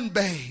newborn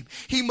babe,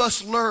 he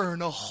must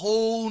learn a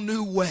whole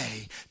new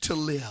way to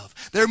live.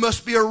 There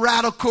must be a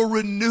radical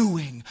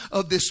renewing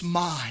of this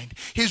mind.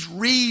 His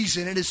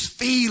reason and his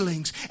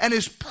feelings and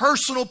his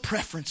personal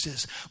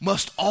preferences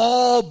must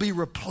all be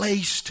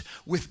replaced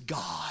with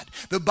God.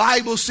 The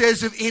Bible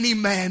says if any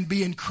man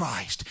be in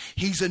Christ,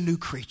 he's a new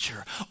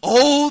creature.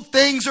 Old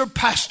things are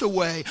passed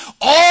away.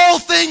 All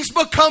things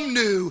become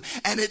new.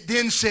 And it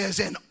then says,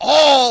 and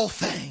all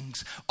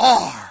things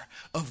are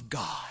of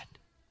God.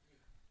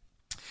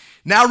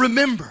 Now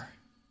remember,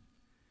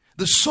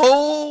 the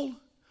soul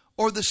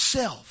or the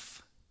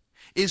self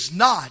is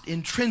not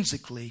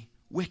intrinsically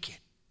wicked.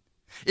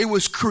 It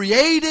was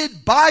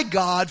created by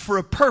God for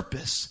a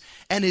purpose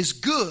and is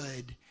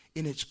good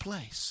in its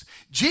place.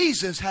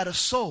 Jesus had a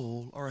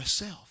soul or a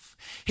self.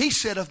 He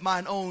said, of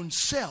mine own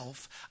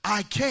self,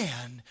 I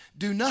can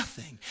do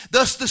nothing.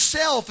 Thus the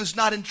self is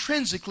not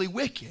intrinsically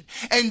wicked.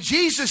 And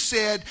Jesus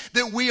said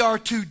that we are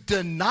to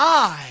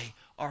deny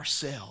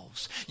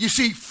ourselves. You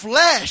see,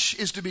 flesh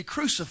is to be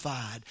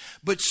crucified,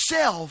 but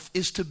self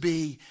is to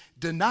be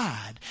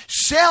denied.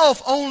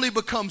 Self only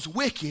becomes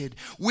wicked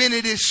when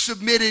it is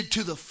submitted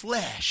to the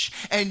flesh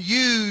and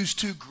used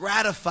to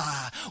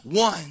gratify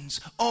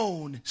one's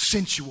own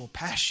sensual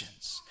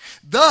passions.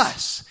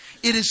 Thus,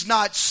 it is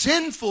not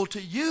sinful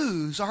to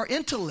use our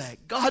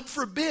intellect. God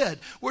forbid.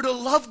 We're to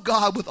love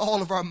God with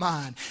all of our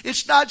mind.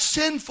 It's not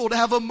sinful to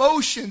have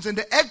emotions and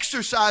to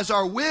exercise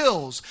our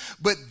wills,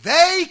 but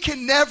they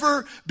can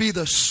never be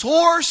the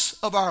source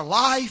of our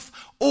life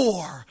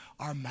or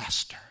our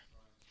master.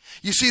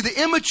 You see,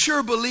 the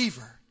immature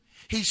believer,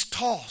 he's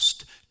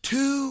tossed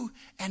to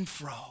and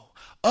fro,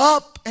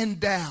 up and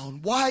down.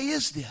 Why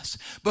is this?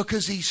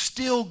 Because he's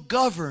still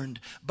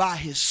governed by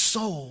his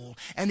soul,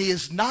 and he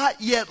has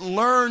not yet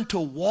learned to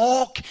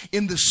walk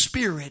in the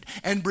Spirit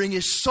and bring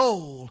his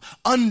soul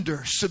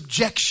under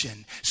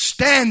subjection,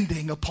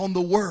 standing upon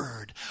the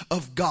Word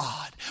of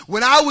God.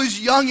 When I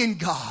was young in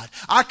God,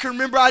 I can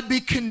remember I'd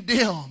be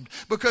condemned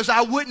because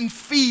I wouldn't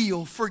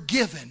feel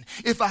forgiven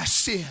if I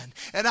sinned.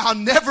 And I'll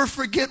never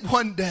forget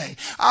one day,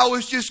 I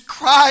was just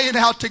crying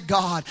out to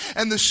God,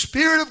 and the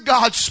Spirit of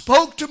God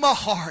spoke to my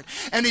heart,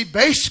 and He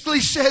basically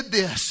said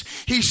this.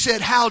 He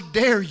said, how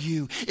dare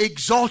you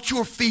exalt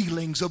your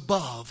feelings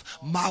above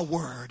my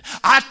word?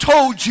 I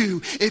told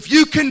you, if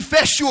you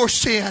confess your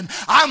sin,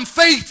 I'm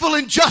faithful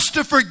and just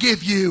to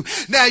forgive you.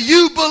 Now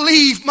you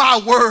believe my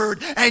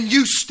word and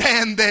you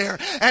stand there.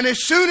 And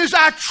as soon as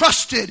I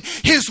trusted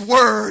His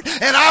word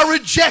and I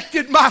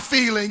rejected my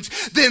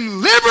feelings,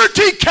 then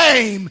liberty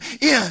came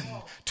in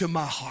to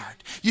my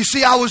heart. You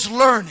see, I was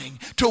learning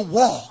to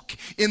walk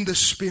in the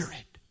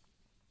Spirit.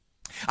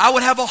 I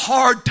would have a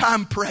hard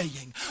time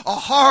praying, a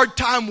hard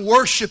time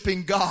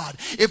worshiping God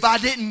if I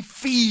didn't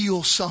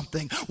feel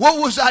something.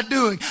 What was I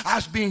doing? I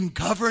was being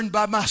governed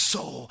by my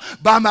soul,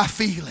 by my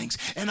feelings,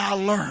 and I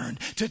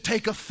learned to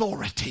take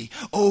authority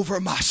over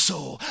my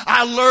soul.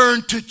 I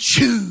learned to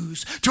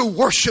choose to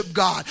worship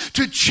God,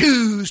 to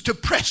choose to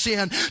press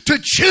in, to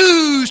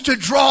choose to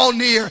draw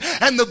near.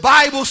 And the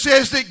Bible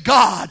says that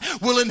God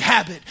will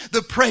inhabit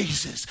the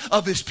praises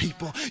of His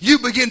people. You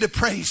begin to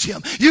praise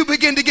Him. You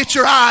begin to get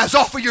your eyes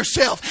off of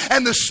yourself,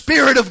 and the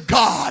Spirit of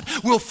God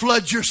will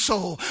flood your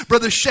soul.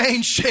 Brother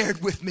Shane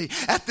shared with me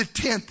at the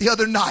tent the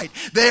other night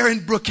there in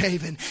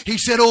Brookhaven. He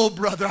said, oh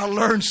brother, I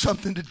learned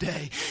something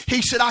today.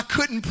 He said, I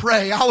couldn't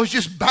pray. I was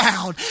just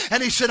bound.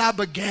 And he said, I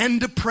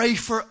began to pray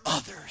for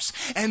others,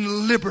 and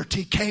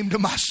liberty came to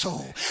my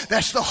soul.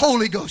 That's the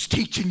Holy Ghost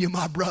teaching you,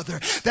 my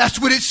brother.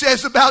 That's what it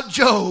says about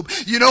Job.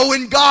 You know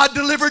when God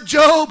delivered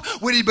Job?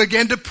 When he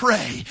began to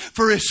pray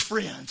for his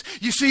friends.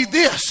 You see,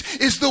 this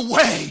is the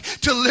way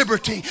to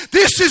liberty.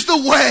 This is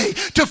the way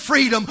to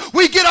freedom.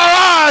 We get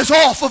our eyes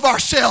off of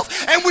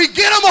ourselves and we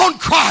get them on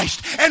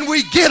Christ, and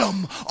we get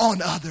them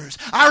on others.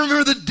 I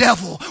remember the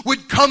devil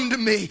would come to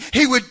me.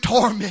 He would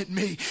torment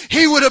me.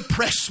 He would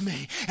oppress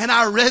me. And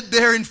I read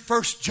there in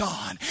 1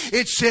 John,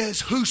 it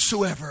says,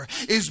 whosoever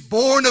is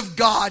born of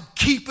God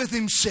keepeth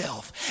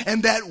himself,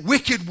 and that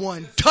wicked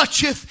one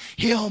toucheth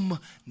him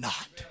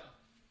not.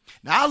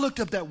 Now I looked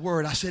up that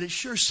word. I said, it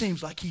sure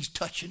seems like he's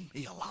touching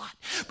me a lot.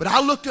 But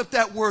I looked up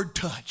that word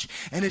touch,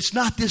 and it's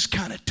not this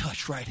kind of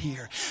touch right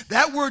here.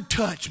 That word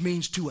touch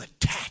means to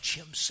attach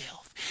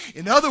himself.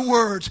 In other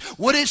words,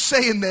 what it's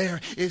saying there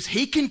is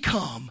he can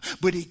come,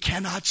 but he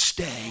cannot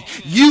stay.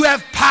 You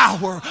have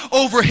power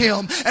over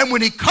him. And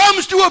when he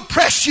comes to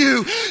oppress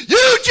you,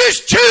 you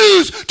just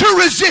choose to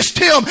resist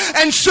him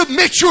and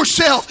submit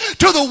yourself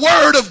to the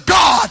Word of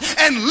God,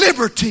 and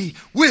liberty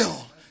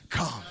will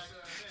come.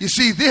 You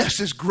see,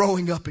 this is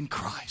growing up in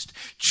Christ,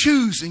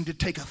 choosing to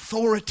take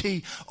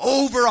authority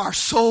over our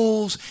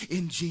souls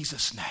in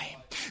Jesus' name.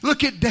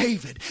 Look at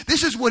David.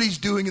 This is what he's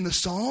doing in the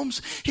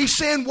Psalms. He's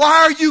saying, why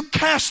are you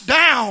cast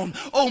down,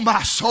 O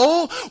my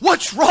soul?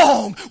 What's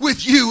wrong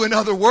with you, in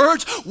other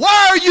words?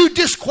 Why are you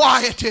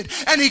disquieted?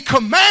 And he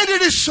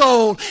commanded his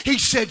soul. He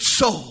said,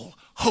 soul,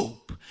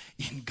 hope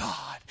in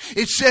God.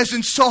 It says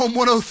in Psalm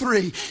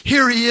 103,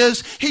 here he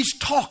is, he's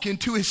talking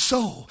to his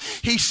soul.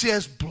 He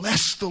says,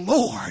 bless the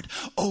Lord,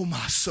 O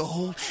my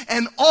soul,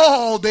 and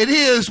all that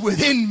is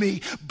within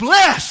me.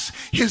 Bless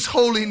his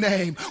holy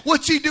name.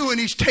 What's he doing?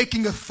 He's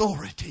taking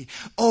authority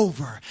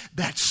over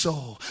that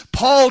soul.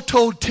 Paul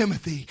told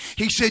Timothy,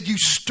 he said, you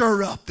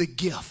stir up the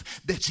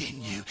gift that's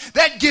in you.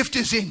 That gift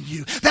is in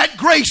you. That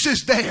grace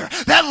is there.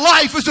 That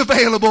life is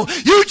available.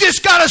 You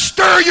just got to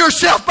stir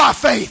yourself by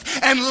faith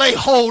and lay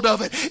hold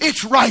of it.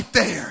 It's right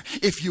there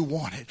if you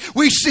want it.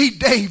 We see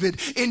David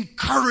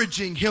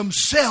encouraging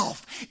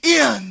himself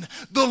in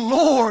the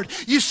Lord.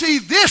 You see,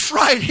 this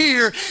right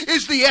here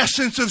is the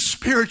essence of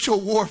spiritual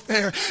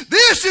warfare.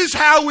 This is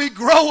how we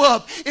grow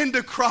up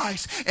into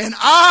Christ. And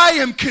I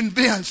am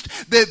convinced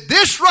that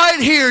this right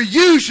here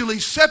usually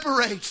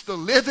separates the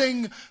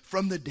living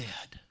from the dead.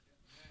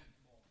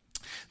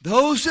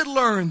 Those that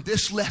learn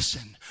this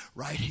lesson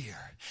right here,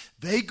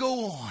 they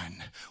go on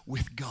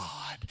with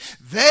God.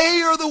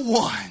 They are the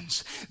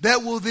ones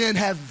that will then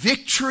have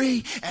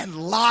victory and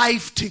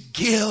life to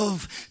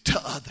give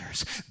to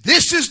others.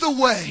 This is the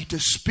way to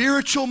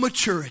spiritual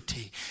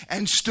maturity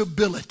and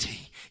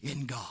stability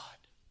in God.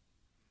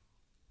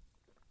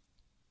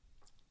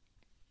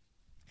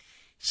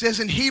 It says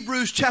in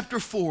Hebrews chapter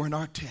 4 in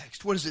our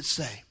text, what does it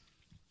say?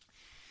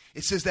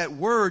 It says that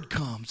word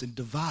comes and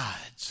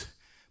divides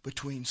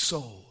between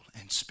soul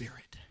and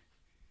spirit.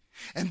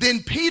 And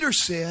then Peter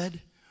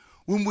said,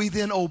 when we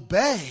then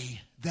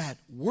obey that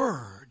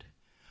word,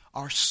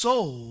 our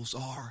souls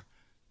are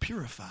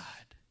purified.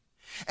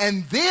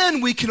 And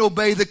then we can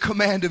obey the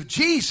command of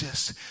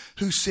Jesus,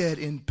 who said,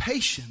 in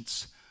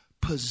patience,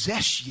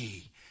 possess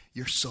ye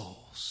your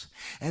souls.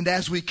 And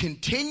as we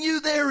continue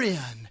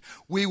therein,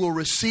 we will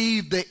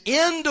receive the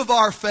end of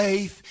our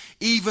faith,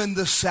 even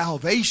the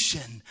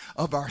salvation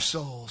of our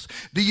souls.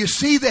 Do you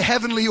see the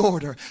heavenly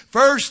order?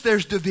 First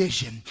there's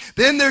division.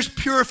 Then there's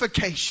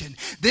purification.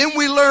 Then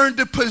we learn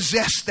to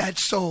possess that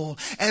soul.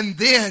 And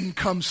then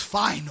comes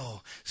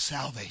final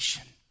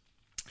salvation.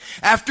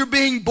 After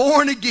being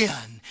born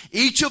again,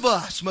 each of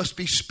us must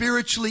be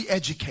spiritually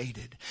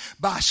educated.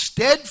 By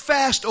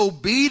steadfast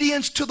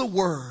obedience to the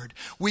Word,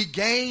 we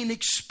gain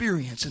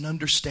experience and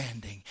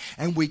understanding.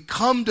 And we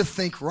come to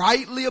think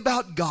rightly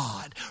about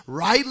God,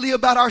 rightly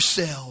about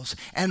ourselves,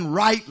 and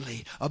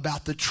rightly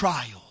about the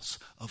trials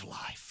of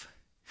life.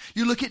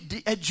 You look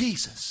at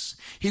Jesus.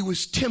 He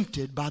was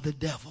tempted by the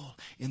devil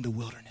in the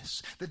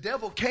wilderness. The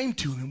devil came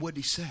to him, and what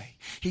did he say?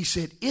 He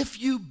said,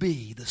 if you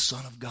be the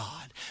Son of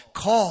God,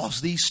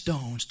 cause these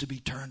stones to be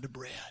turned to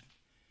bread.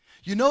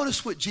 You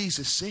notice what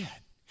Jesus said.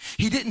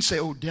 He didn't say,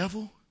 oh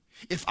devil,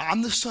 if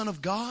I'm the Son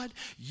of God,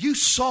 you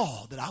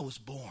saw that I was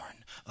born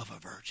of a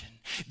virgin.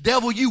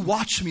 Devil, you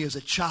watched me as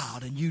a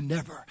child and you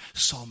never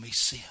saw me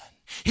sin.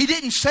 He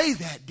didn't say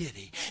that, did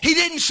he? He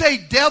didn't say,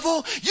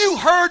 devil, you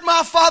heard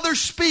my Father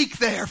speak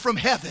there from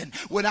heaven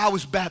when I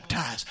was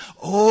baptized.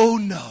 Oh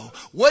no.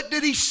 What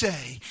did he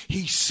say?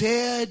 He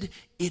said,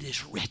 it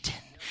is written.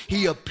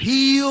 He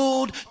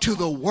appealed to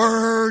the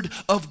Word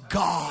of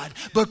God,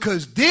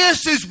 because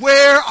this is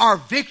where our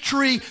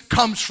victory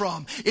comes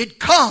from. It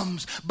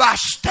comes by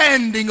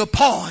standing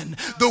upon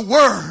the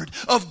Word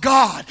of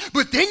God.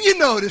 But then you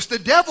notice the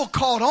devil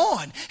caught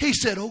on. He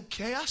said,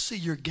 okay, I see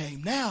your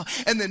game now.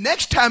 And the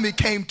next time he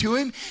came to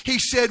him, he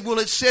said, well,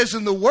 it says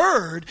in the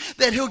Word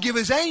that he'll give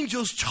his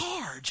angels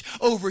charge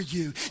over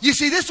you. You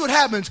see, this is what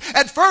happens.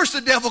 At first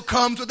the devil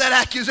comes with that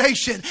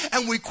accusation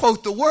and we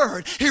quote the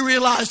Word. He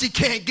realized he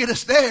can't get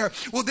us there.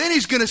 Well, then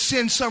he's going to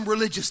send some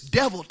religious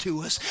devil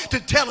to us to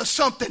tell us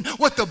something,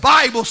 what the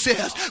Bible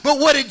says. But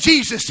what did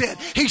Jesus say?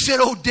 He said,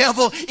 oh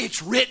devil,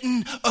 it's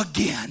written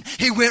again.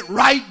 He went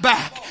right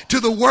back to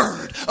the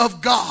Word of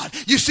God.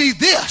 You see,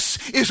 this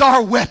is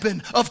our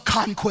weapon of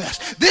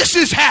conquest. This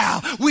is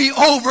how we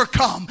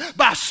overcome,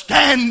 by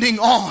standing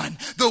on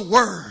the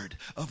Word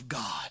of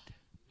God.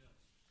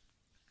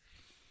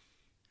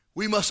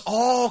 We must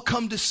all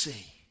come to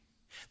see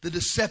the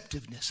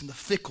deceptiveness and the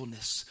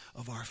fickleness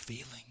of our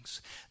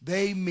feelings.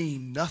 They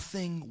mean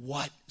nothing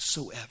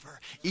whatsoever,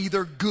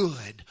 either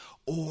good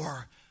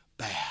or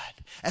bad.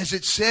 As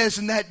it says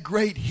in that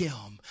great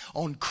hymn,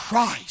 on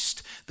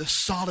Christ, the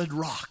solid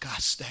rock I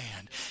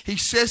stand. He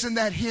says in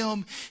that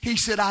hymn, he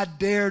said, I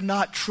dare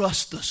not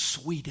trust the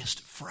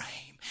sweetest frame.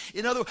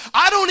 In other words,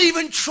 I don't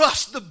even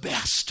trust the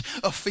best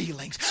of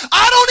feelings.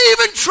 I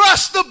don't even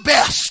trust the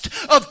best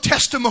of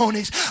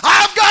testimonies.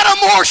 I've got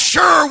a more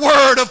sure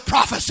word of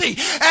prophecy,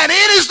 and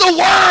it is the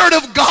Word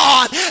of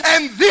God,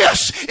 and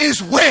this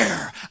is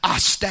where I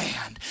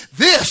stand.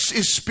 This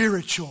is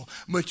spiritual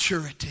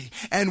maturity,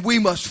 and we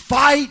must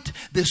fight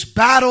this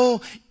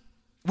battle.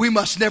 We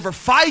must never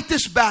fight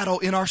this battle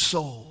in our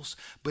souls,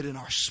 but in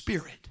our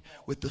spirit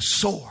with the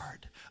sword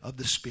of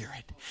the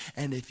Spirit.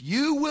 And if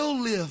you will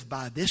live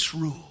by this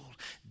rule,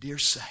 dear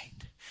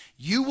saint,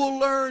 you will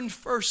learn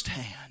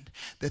firsthand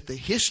that the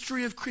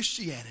history of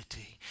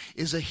Christianity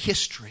is a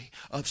history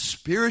of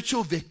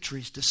spiritual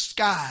victories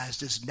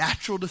disguised as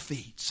natural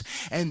defeats.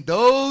 And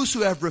those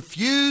who have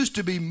refused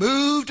to be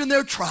moved in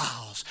their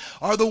trials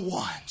are the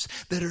ones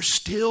that are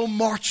still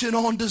marching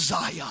on to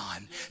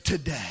Zion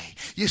today.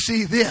 You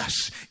see,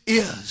 this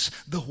is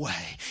the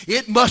way.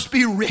 It must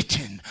be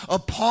written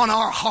upon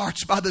our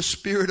hearts by the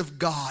Spirit of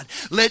God.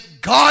 Let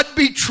God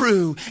be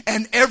true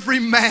and every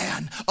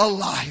man a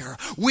liar.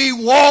 We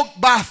walk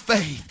by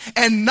faith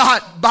and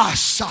not by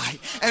sight.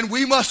 And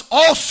we must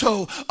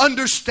also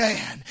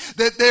understand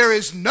that there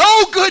is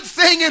no good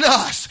thing in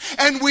us,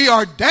 and we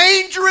are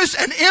dangerous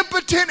and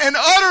impotent and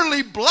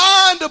utterly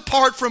blind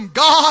apart from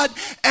God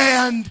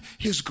and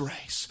His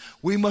grace.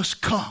 We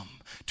must come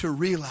to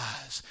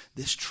realize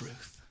this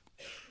truth.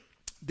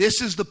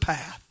 This is the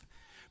path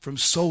from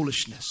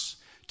soulishness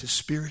to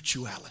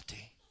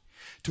spirituality.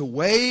 To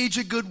wage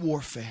a good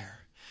warfare,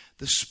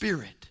 the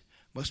spirit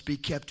must be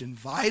kept in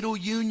vital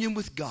union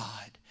with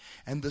God,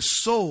 and the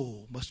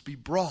soul must be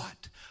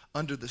brought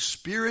under the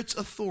Spirit's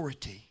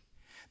authority,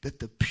 that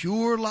the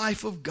pure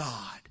life of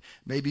God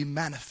may be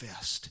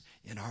manifest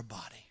in our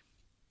body.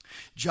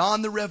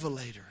 John the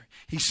Revelator,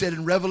 he said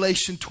in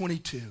Revelation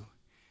 22,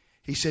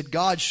 he said,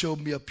 God showed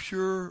me a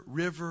pure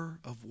river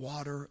of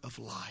water of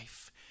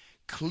life,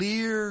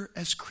 clear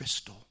as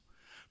crystal,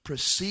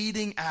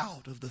 proceeding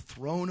out of the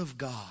throne of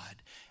God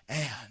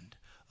and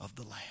of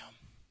the Lamb.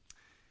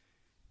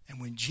 And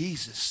when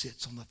Jesus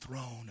sits on the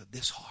throne of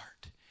this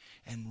heart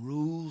and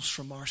rules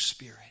from our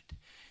spirit,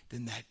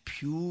 then that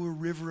pure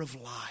river of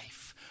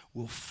life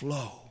will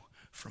flow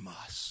from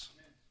us.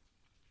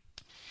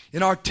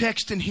 In our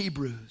text in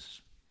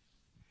Hebrews,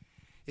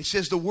 it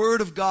says the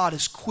Word of God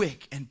is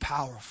quick and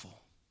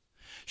powerful,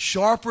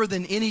 sharper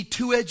than any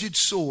two-edged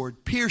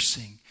sword,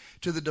 piercing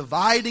to the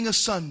dividing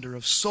asunder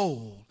of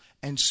soul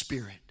and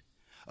spirit,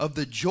 of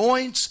the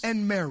joints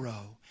and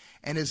marrow,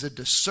 and is a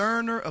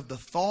discerner of the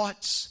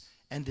thoughts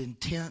and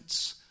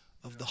intents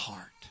of the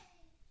heart.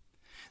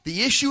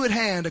 The issue at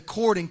hand,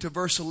 according to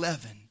verse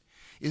 11,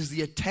 is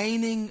the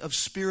attaining of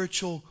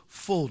spiritual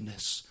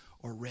fullness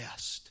or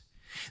rest.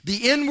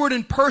 The inward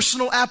and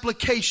personal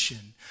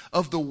application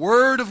of the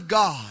Word of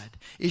God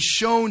is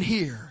shown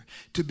here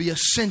to be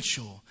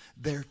essential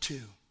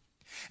thereto.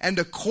 And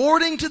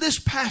according to this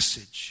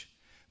passage,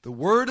 the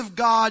Word of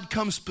God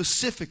comes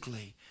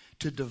specifically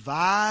to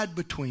divide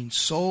between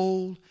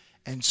soul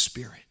and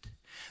spirit.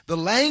 The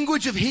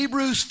language of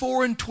Hebrews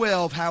 4 and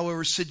 12,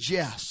 however,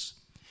 suggests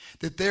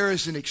that there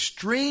is an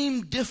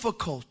extreme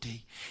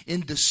difficulty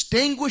in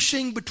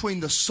distinguishing between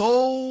the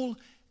soul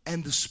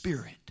and the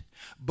spirit,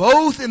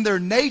 both in their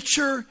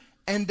nature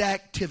and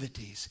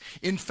activities.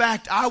 In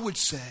fact, I would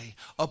say,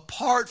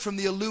 apart from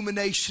the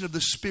illumination of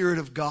the Spirit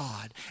of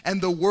God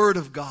and the Word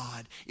of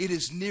God, it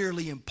is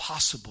nearly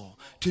impossible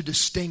to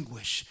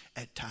distinguish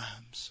at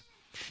times.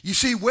 You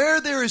see,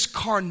 where there is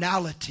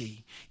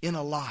carnality in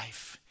a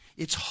life,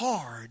 it's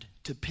hard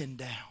to pin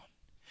down.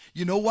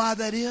 You know why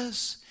that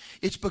is?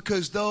 It's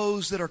because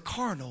those that are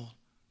carnal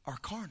are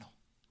carnal.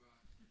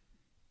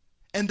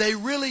 And they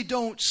really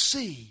don't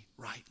see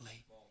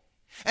rightly.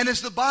 And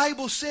as the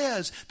Bible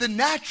says, the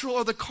natural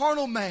or the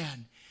carnal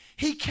man,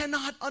 he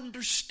cannot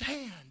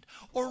understand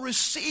or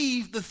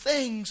receive the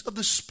things of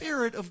the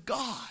Spirit of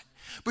God.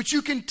 But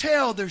you can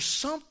tell there's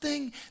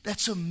something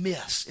that's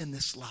amiss in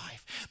this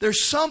life.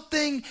 There's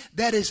something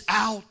that is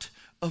out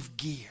of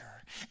gear.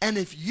 And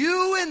if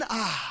you and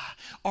I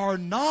are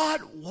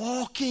not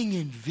walking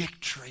in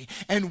victory,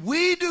 and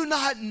we do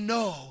not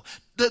know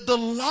the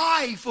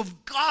life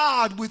of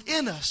God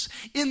within us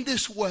in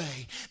this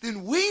way,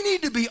 then we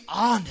need to be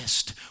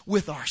honest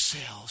with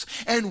ourselves.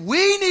 And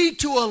we need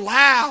to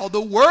allow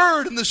the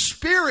Word and the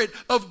Spirit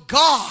of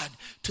God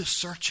to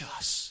search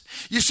us.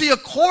 You see,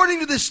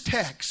 according to this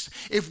text,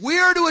 if we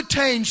are to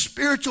attain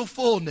spiritual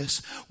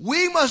fullness,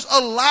 we must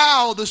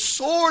allow the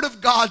sword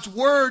of God's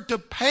Word to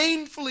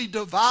painfully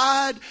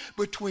divide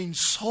between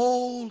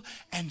soul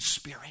and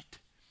spirit.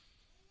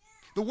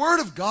 The Word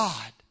of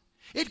God,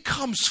 it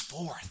comes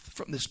forth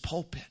from this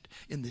pulpit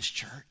in this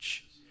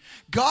church.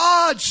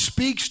 God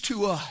speaks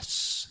to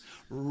us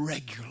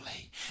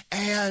regularly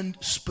and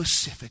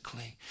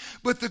specifically.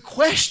 But the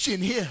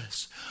question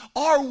is,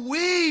 are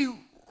we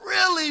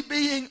really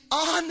being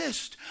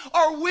honest?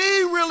 Are we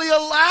really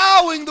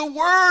allowing the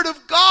Word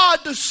of God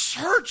to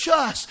search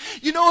us?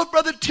 You know, if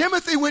Brother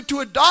Timothy went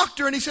to a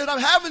doctor and he said,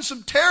 I'm having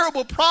some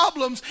terrible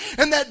problems,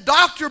 and that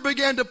doctor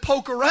began to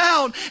poke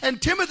around,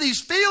 and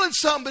Timothy's feeling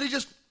something, but he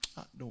just,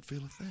 don't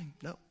feel a thing.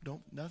 No,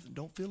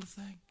 don't feel a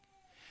thing.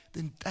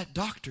 Then that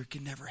doctor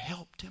can never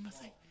help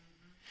Timothy.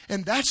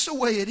 And that's the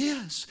way it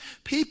is.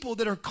 People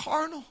that are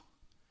carnal,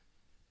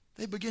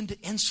 they begin to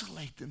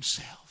insulate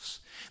themselves.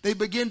 They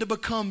begin to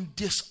become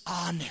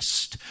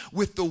dishonest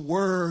with the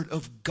Word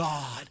of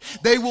God.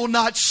 They will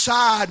not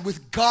side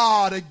with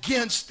God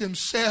against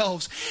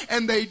themselves.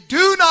 And they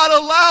do not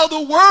allow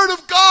the Word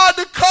of God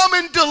to come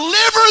and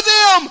deliver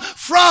them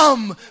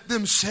from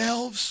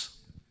themselves.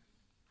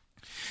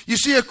 You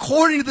see,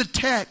 according to the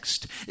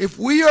text, if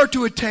we are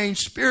to attain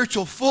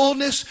spiritual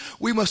fullness,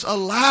 we must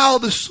allow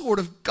the sword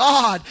of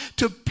God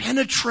to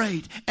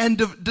penetrate and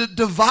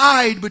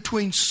divide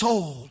between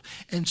soul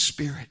and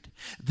spirit.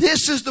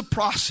 This is the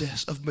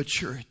process of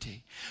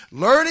maturity,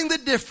 learning the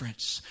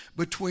difference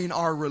between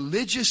our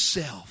religious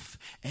self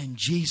and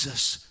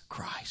Jesus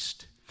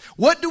Christ.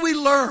 What do we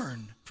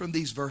learn from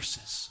these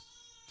verses?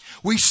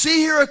 We see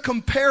here a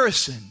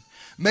comparison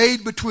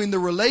made between the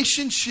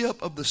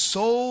relationship of the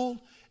soul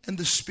and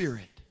the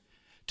spirit,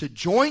 to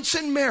joints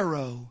and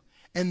marrow,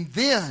 and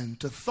then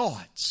to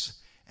thoughts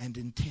and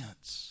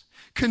intents.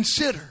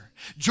 Consider,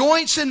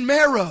 joints and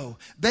marrow,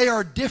 they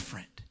are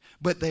different,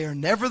 but they are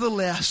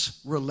nevertheless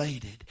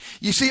related.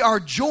 You see, our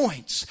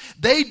joints,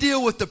 they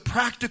deal with the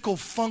practical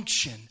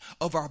function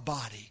of our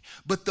body.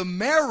 But the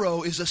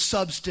marrow is a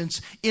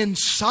substance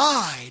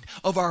inside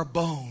of our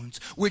bones,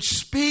 which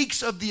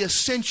speaks of the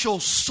essential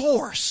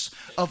source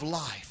of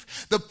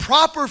life. The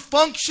proper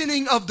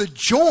functioning of the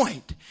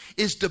joint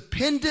is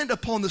dependent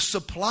upon the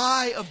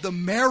supply of the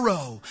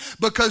marrow,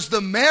 because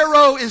the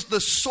marrow is the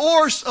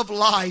source of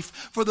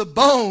life for the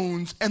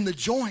bones and the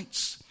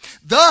joints.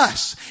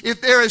 Thus,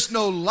 if there is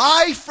no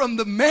life from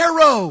the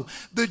marrow,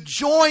 the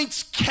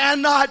joints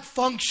cannot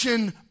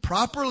function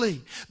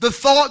properly. The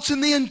thoughts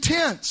and the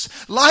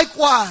intents,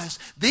 likewise,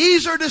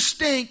 these are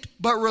distinct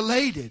but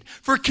related.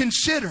 For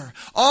consider,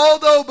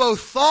 although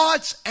both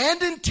thoughts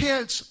and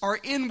intents are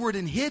inward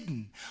and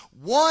hidden,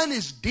 one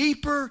is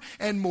deeper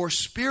and more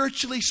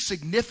spiritually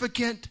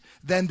significant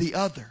than the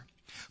other.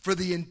 For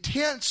the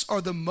intents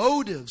are the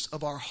motives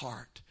of our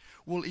heart,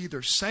 will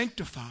either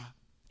sanctify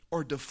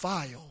or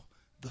defile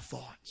the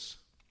thoughts.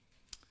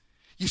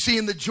 You see,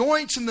 in the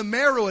joints and the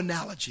marrow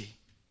analogy,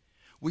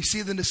 we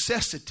see the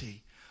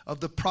necessity of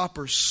the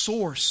proper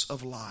source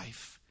of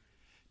life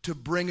to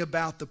bring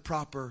about the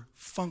proper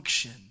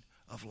function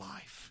of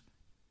life.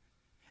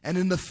 And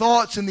in the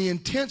thoughts and the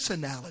intents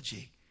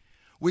analogy,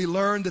 we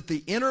learn that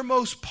the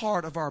innermost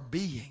part of our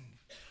being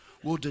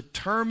will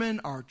determine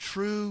our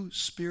true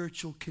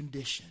spiritual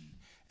condition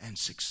and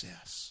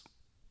success.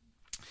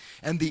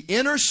 And the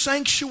inner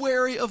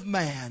sanctuary of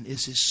man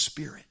is his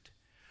spirit,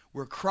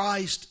 where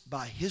Christ,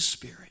 by his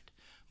Spirit,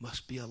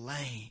 must be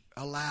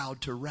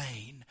allowed to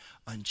reign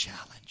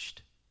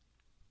unchallenged.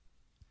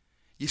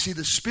 You see,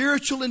 the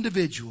spiritual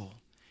individual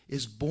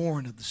is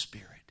born of the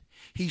Spirit.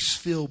 He's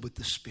filled with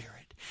the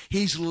Spirit.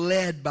 He's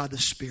led by the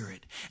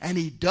Spirit. And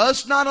he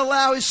does not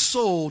allow his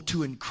soul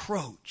to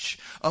encroach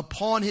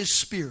upon his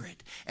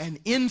spirit and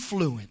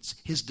influence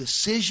his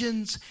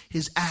decisions,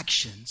 his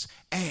actions,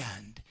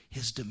 and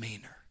his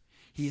demeanor.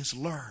 He has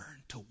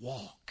learned to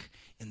walk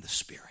in the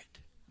Spirit.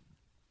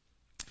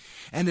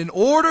 And in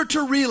order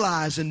to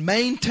realize and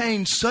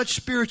maintain such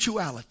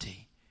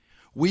spirituality,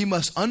 we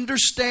must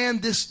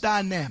understand this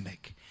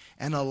dynamic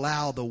and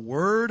allow the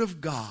Word of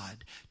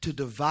God to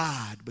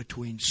divide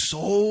between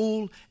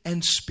soul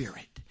and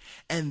spirit.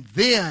 And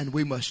then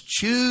we must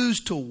choose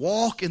to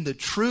walk in the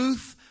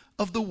truth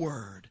of the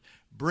Word,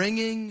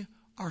 bringing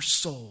our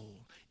soul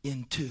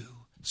into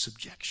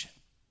subjection.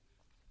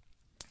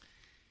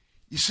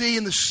 You see,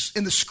 in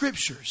the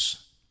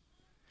Scriptures,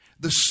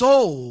 the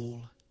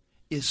soul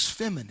is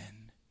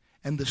feminine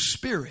and the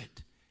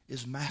spirit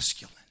is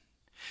masculine.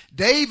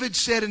 David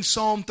said in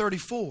Psalm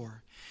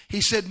 34,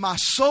 he said, "My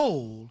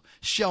soul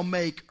shall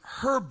make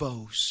her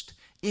boast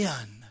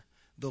in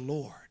the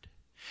Lord."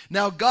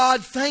 Now,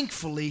 God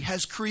thankfully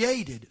has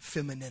created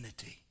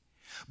femininity,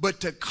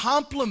 but to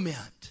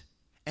complement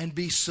and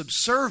be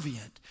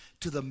subservient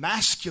to the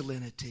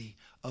masculinity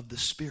of the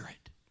Spirit.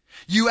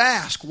 You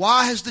ask,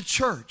 why has the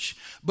church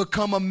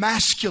become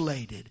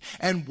emasculated?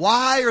 And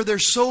why are there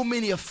so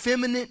many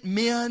effeminate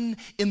men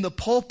in the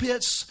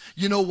pulpits?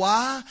 You know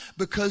why?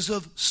 Because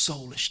of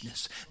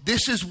soulishness.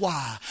 This is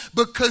why.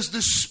 Because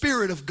the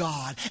Spirit of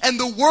God and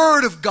the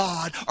Word of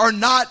God are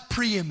not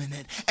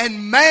preeminent.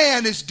 And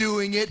man is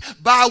doing it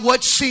by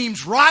what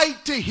seems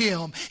right to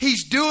him.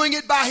 He's doing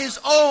it by his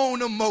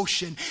own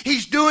emotion.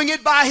 He's doing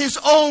it by his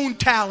own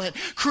talent.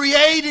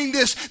 Creating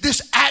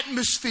this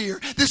atmosphere,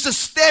 this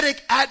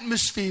aesthetic atmosphere.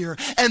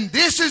 And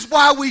this is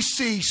why we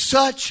see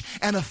such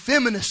an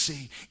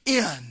effeminacy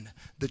in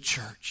the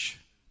church.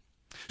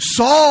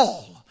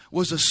 Saul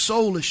was a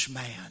soulish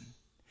man,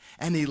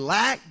 and he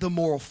lacked the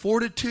moral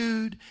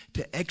fortitude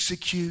to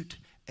execute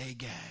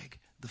Agag,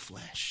 the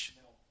flesh.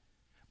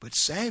 But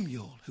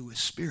Samuel, who is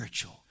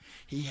spiritual,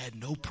 he had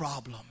no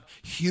problem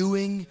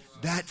hewing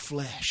that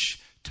flesh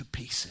to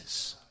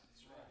pieces.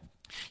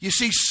 You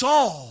see,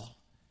 Saul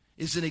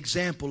is an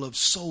example of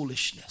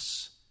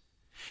soulishness.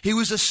 He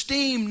was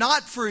esteemed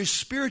not for his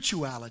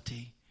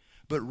spirituality,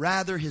 but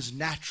rather his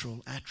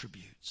natural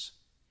attributes.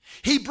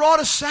 He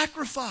brought a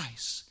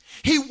sacrifice.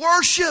 He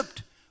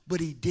worshiped, but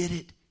he did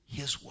it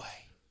his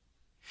way.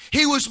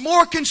 He was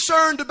more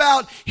concerned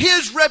about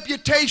his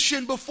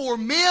reputation before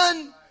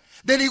men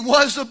than he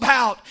was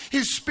about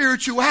his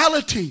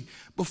spirituality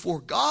before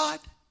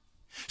God.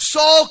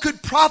 Saul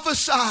could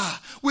prophesy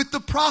with the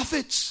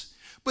prophets,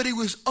 but he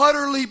was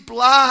utterly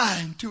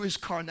blind to his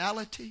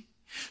carnality.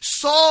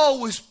 Saul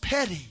was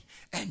petty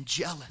and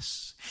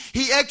jealous.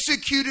 He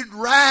executed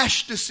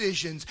rash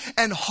decisions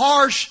and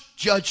harsh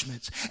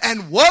judgments.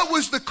 And what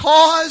was the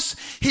cause?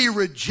 He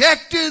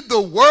rejected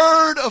the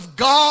word of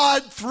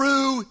God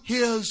through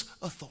his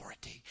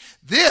authority.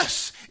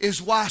 This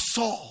is why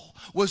Saul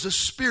was a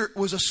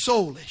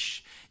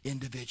soulish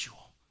individual.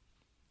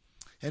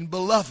 And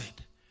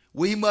beloved,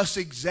 we must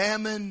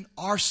examine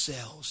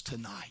ourselves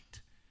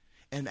tonight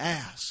and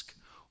ask,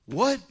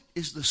 what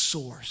is the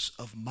source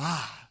of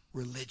my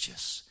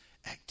religious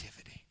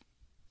activity?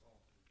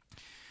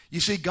 You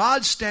see,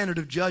 God's standard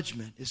of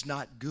judgment is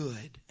not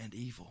good and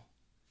evil.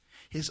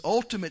 His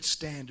ultimate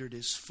standard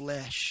is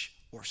flesh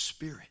or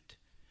spirit,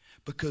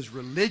 because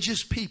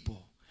religious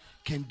people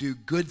can do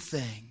good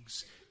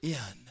things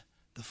in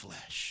the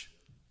flesh.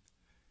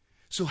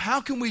 So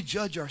how can we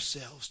judge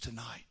ourselves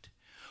tonight?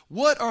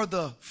 What are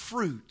the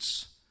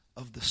fruits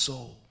of the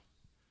soul?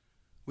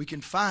 We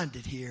can find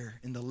it here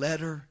in the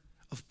letter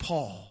of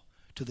Paul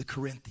to the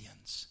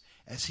Corinthians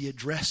as he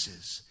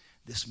addresses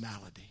this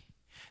malady.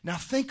 Now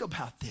think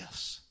about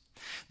this.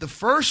 The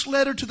first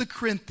letter to the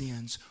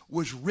Corinthians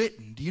was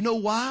written. Do you know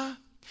why?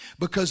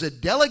 Because a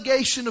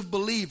delegation of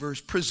believers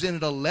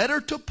presented a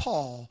letter to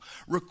Paul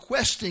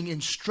requesting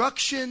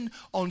instruction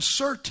on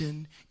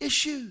certain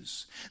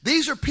issues.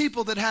 These are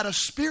people that had a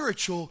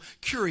spiritual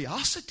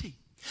curiosity.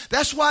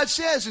 That's why it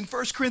says in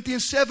 1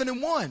 Corinthians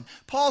 7:1,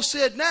 Paul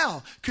said,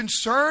 now,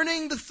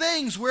 concerning the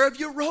things whereof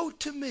you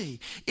wrote to me,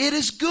 it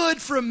is good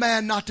for a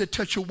man not to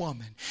touch a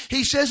woman.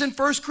 He says in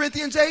 1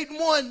 Corinthians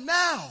 8:1,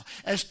 now,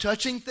 as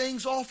touching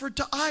things offered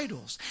to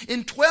idols.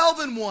 In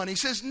 12:1, he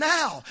says,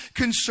 now,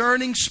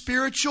 concerning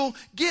spiritual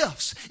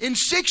gifts. In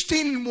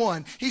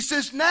 16:1, he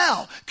says,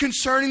 now,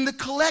 concerning the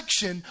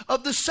collection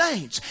of the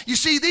saints. You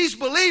see, these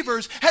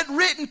believers had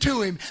written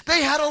to him.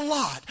 They had a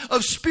lot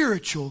of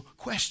spiritual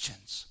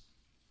questions.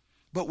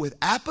 But with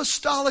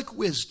apostolic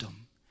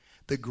wisdom,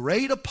 the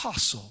great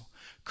apostle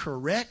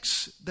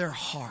corrects their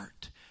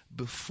heart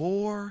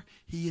before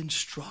he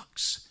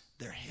instructs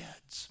their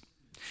heads.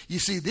 You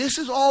see, this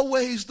is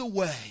always the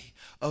way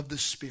of the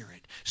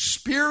Spirit.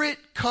 Spirit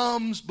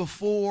comes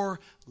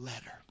before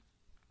letter.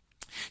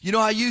 You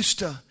know, I used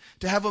to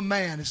have a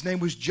man, his name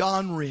was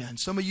John Wren.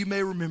 Some of you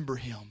may remember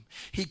him.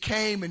 He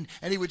came and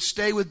he would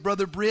stay with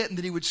Brother Britt, and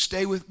then he would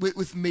stay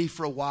with me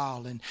for a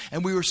while.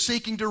 And we were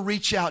seeking to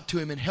reach out to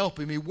him and help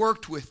him. He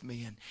worked with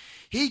me, and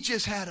he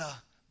just had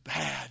a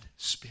bad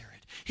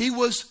spirit. He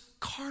was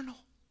carnal.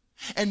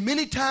 And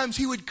many times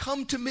he would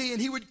come to me,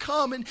 and he would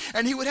come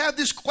and he would have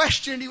this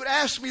question, and he would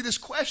ask me this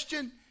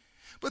question.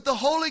 But the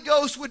Holy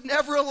Ghost would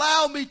never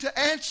allow me to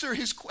answer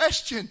his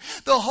question.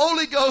 The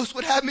Holy Ghost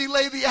would have me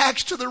lay the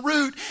axe to the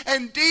root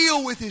and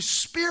deal with his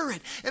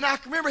spirit. And I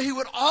can remember he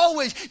would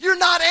always, you're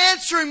not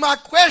answering my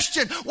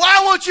question.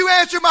 Why won't you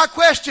answer my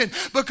question?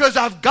 Because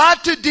I've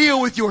got to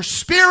deal with your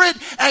spirit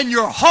and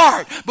your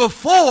heart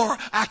before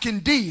I can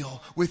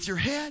deal with your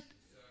head.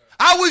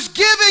 I was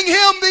giving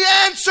him the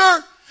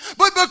answer,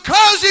 but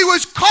because he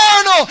was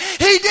carnal,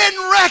 he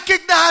didn't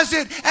recognize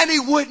it and he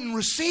wouldn't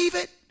receive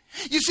it.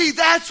 You see,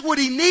 that's what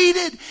he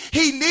needed.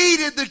 He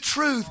needed the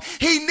truth.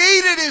 He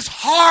needed his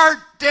heart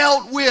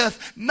dealt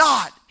with,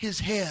 not his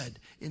head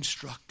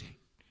instructed.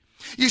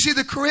 You see,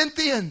 the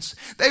Corinthians,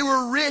 they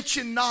were rich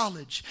in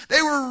knowledge.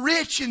 They were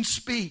rich in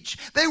speech.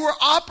 They were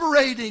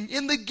operating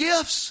in the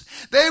gifts.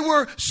 They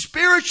were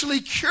spiritually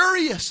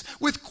curious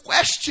with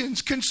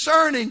questions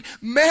concerning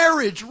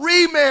marriage,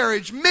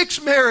 remarriage,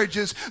 mixed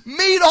marriages,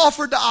 meat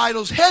offered to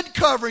idols, head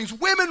coverings,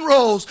 women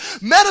roles,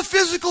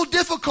 metaphysical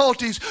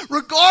difficulties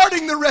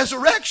regarding the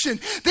resurrection.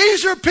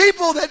 These are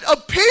people that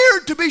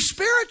appeared to be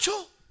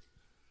spiritual.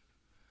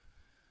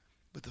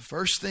 But the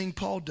first thing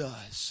Paul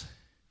does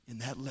in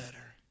that letter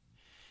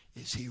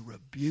is he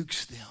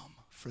rebukes them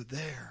for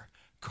their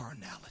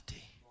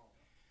carnality,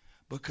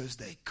 because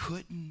they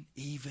couldn't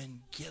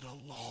even get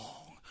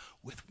along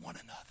with one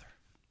another.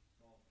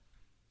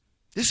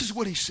 This is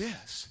what he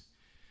says.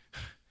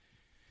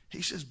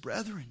 He says,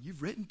 brethren,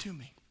 you've written to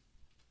me,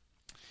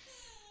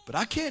 but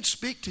I can't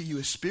speak to you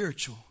as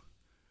spiritual,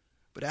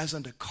 but as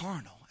unto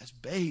carnal, as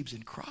babes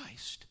in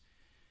Christ.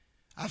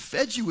 I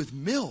fed you with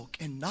milk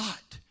and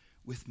not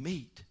with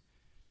meat.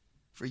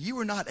 For you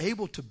were not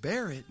able to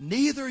bear it,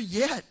 neither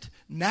yet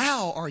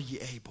now are ye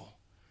able.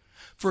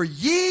 For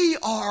ye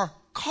are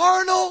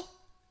carnal.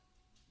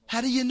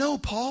 How do you know,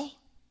 Paul?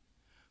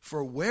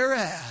 For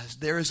whereas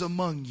there is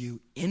among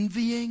you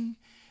envying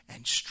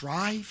and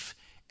strife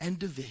and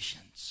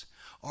divisions,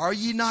 are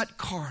ye not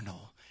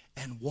carnal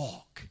and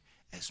walk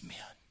as men?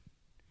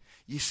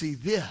 You see,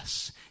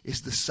 this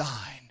is the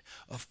sign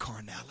of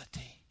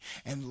carnality.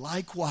 And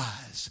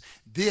likewise,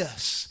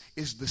 this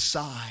is the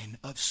sign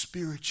of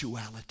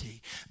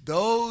spirituality.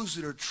 Those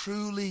that are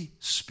truly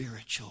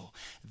spiritual,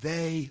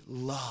 they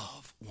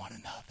love one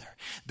another.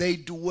 They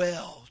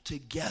dwell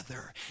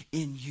together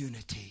in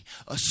unity,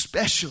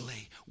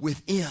 especially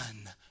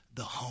within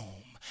the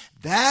home.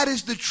 That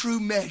is the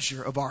true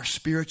measure of our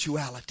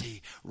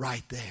spirituality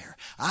right there.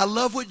 I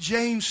love what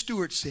James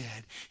Stewart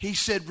said. He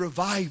said,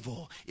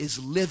 revival is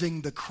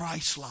living the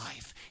Christ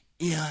life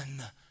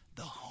in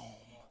the home.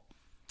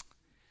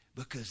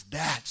 Because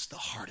that's the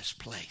hardest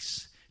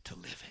place to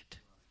live it.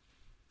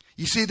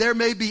 You see, there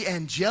may be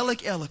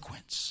angelic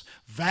eloquence,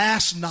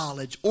 vast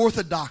knowledge,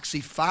 orthodoxy,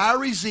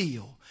 fiery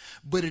zeal,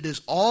 but it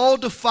is all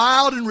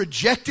defiled and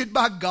rejected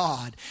by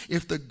God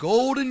if the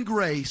golden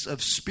grace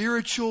of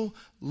spiritual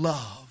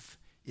love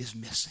is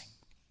missing.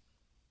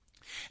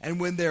 And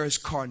when there is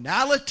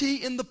carnality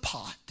in the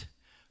pot,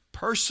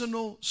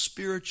 personal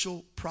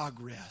spiritual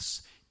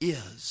progress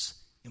is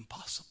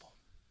impossible.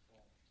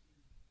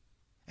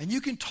 And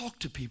you can talk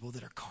to people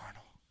that are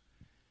carnal,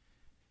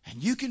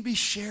 and you can be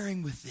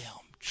sharing with them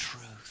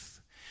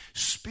truth,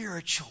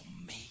 spiritual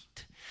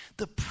meat,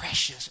 the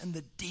precious and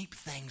the deep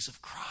things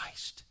of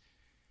Christ.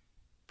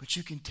 But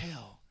you can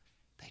tell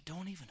they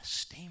don't even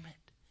esteem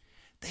it.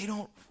 They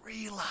don't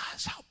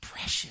realize how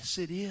precious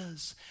it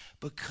is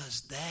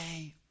because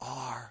they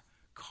are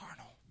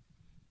carnal.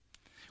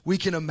 We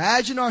can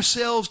imagine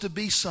ourselves to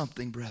be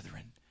something,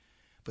 brethren,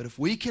 but if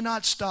we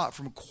cannot stop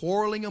from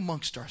quarreling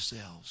amongst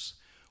ourselves,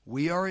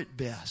 we are at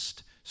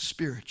best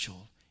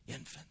spiritual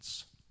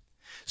infants.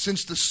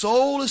 Since the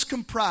soul is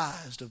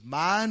comprised of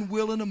mind,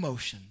 will, and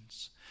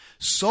emotions,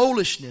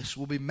 soulishness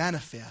will be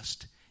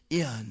manifest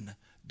in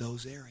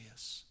those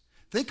areas.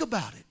 Think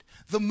about it.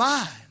 The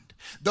mind.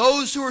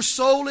 Those who are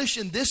soulish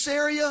in this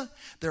area,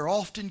 they're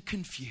often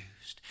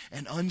confused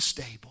and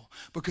unstable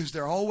because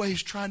they're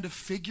always trying to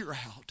figure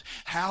out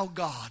how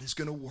God is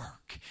going to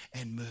work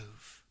and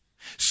move.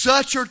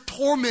 Such are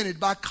tormented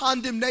by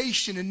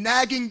condemnation and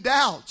nagging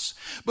doubts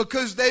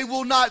because they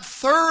will not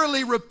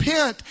thoroughly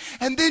repent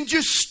and then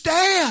just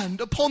stand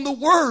upon the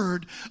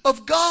word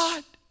of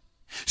God.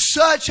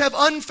 Such have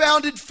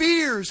unfounded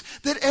fears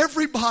that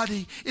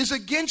everybody is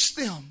against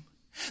them.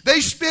 They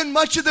spend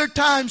much of their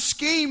time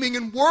scheming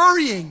and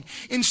worrying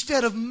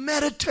instead of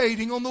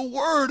meditating on the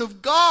word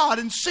of God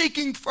and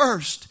seeking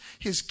first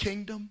His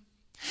kingdom.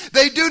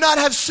 They do not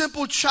have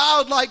simple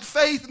childlike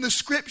faith in the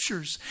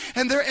Scriptures,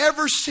 and they're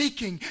ever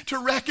seeking to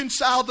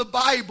reconcile the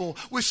Bible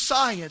with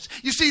science.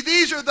 You see,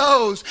 these are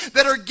those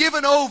that are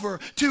given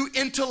over to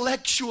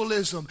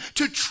intellectualism,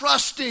 to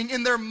trusting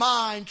in their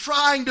mind,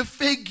 trying to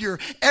figure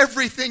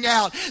everything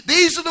out.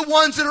 These are the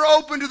ones that are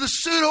open to the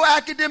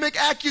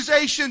pseudo-academic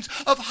accusations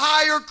of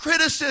higher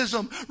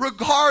criticism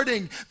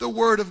regarding the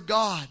Word of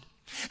God.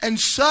 And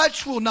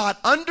such will not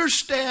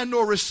understand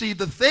nor receive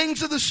the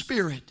things of the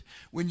Spirit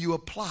when you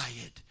apply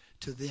it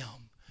to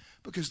them,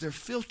 because they're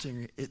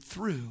filtering it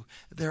through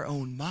their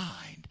own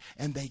mind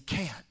and they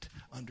can't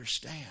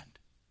understand.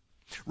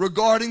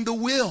 Regarding the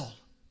will,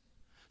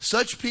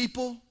 such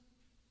people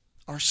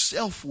are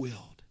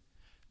self-willed.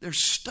 They're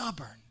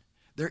stubborn.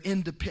 They're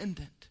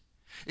independent.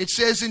 It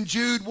says in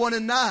Jude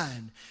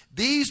 1:9,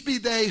 these be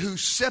they who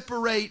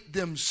separate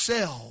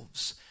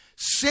themselves,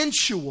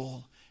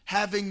 sensual,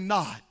 having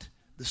not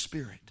the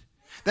Spirit.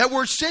 That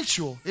word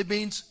sensual, it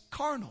means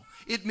carnal.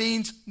 It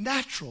means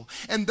natural.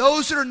 And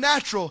those that are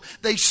natural,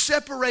 they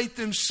separate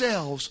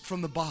themselves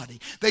from the body.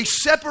 They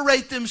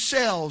separate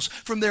themselves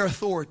from their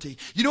authority.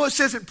 You know what it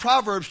says in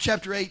Proverbs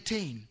chapter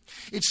 18?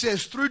 It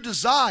says, through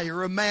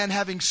desire, a man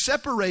having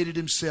separated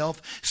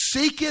himself,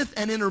 seeketh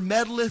and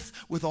intermeddleth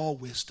with all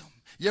wisdom.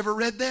 You ever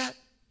read that?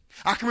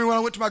 I can remember when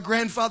I went to my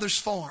grandfather's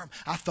farm,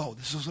 I thought,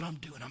 this is what I'm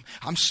doing.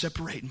 I'm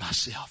separating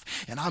myself,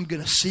 and I'm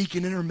going to seek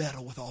and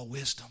intermeddle with all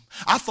wisdom.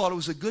 I thought it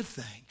was a good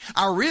thing.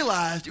 I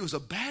realized it was a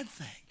bad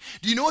thing.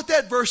 Do you know what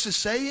that verse is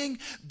saying?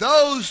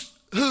 Those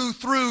who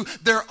through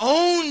their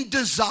own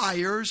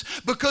desires,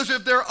 because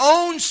of their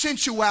own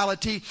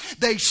sensuality,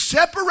 they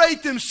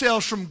separate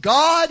themselves from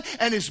God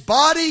and His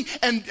body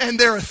and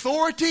their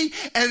authority.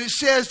 And it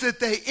says that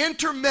they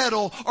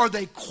intermeddle or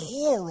they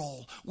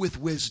quarrel with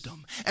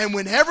wisdom. And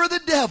whenever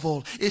the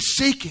devil is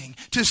seeking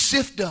to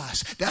sift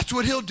us, that's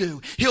what he'll do.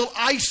 He'll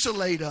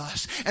isolate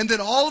us. And then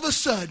all of a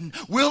sudden,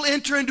 we'll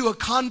enter into a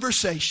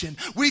conversation.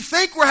 We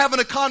think we're having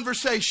a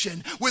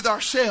conversation with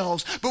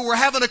ourselves, but we're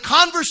having a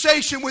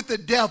conversation with the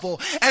devil.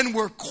 And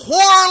we're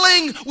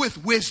quarreling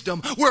with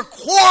wisdom. We're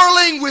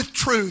quarreling with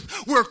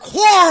truth. We're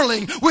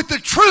quarreling with the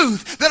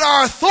truth that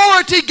our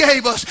authority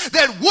gave us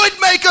that would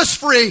make us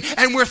free.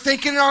 And we're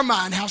thinking in our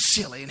mind how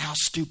silly and how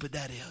stupid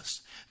that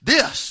is.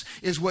 This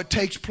is what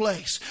takes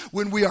place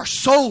when we are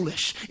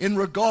soulish in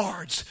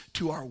regards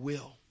to our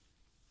will.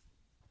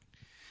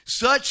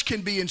 Such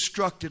can be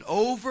instructed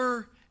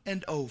over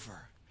and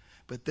over,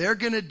 but they're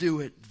going to do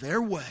it their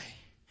way,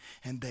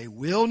 and they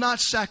will not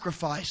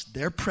sacrifice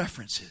their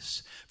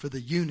preferences for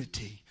the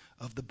unity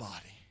of the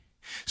body.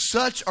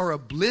 Such are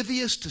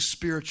oblivious to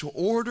spiritual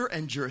order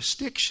and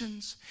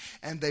jurisdictions,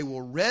 and they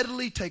will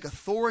readily take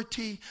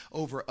authority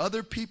over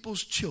other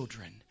people's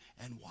children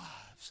and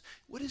wives.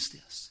 What is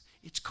this?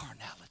 It's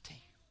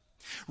carnality.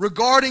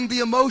 Regarding the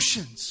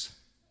emotions,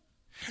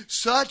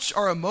 such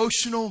are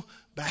emotional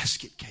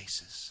basket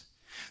cases.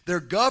 They're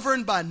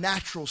governed by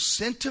natural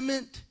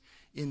sentiment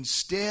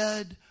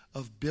instead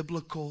of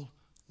biblical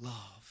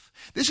love.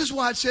 This is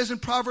why it says in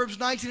Proverbs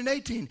 19 and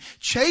 18,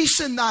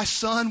 chasten thy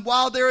son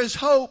while there is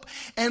hope,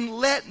 and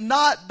let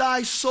not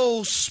thy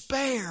soul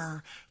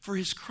spare for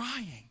his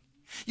crying.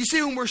 You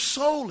see, when we're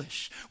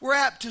soulish, we're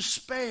apt to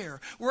spare.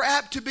 We're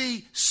apt to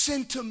be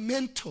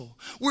sentimental.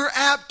 We're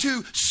apt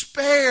to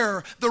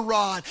spare the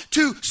rod,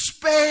 to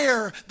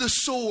spare the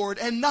sword,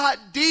 and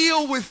not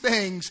deal with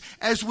things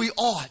as we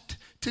ought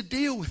to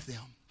deal with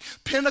them.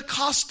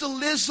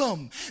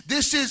 Pentecostalism,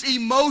 this is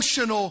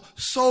emotional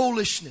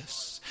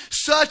soulishness.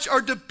 Such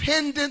are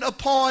dependent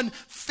upon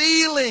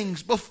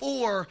feelings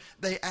before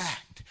they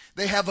act.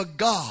 They have a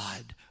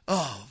God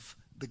of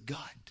the gut.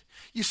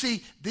 You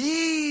see,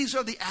 these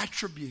are the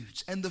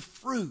attributes and the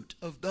fruit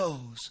of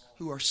those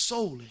who are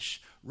soulish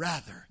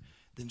rather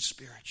than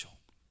spiritual.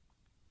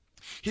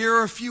 Here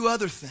are a few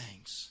other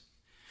things.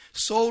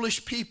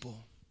 Soulish people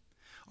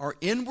are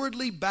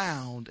inwardly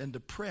bound and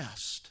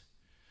depressed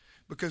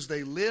because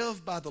they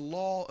live by the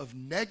law of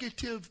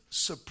negative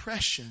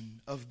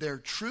suppression of their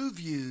true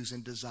views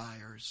and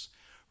desires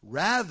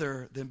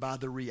rather than by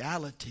the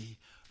reality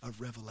of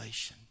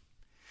revelation.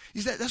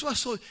 That's why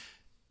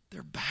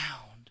they're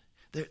bound.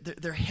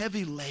 They're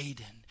heavy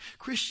laden.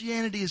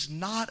 Christianity is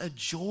not a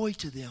joy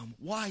to them.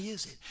 Why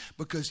is it?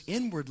 Because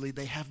inwardly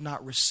they have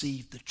not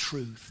received the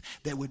truth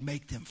that would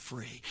make them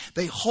free.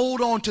 They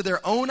hold on to their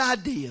own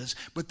ideas,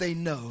 but they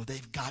know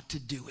they've got to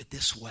do it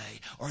this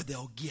way or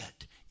they'll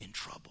get in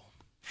trouble.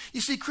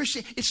 You see,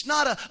 Christianity, it's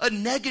not a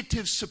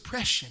negative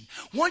suppression.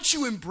 Once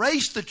you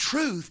embrace the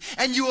truth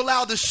and you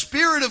allow the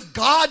Spirit of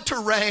God to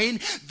reign,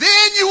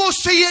 then you will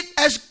see it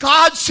as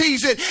God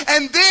sees it.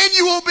 And then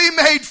you will be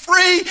made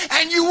free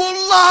and you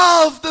will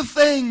love the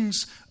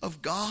things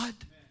of God.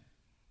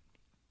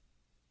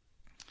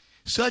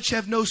 Such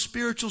have no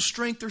spiritual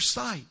strength or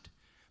sight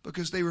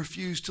because they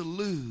refuse to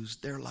lose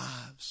their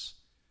lives.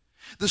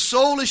 The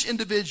soulish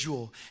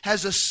individual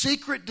has a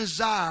secret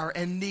desire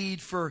and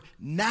need for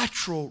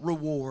natural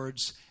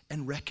rewards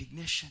and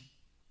recognition.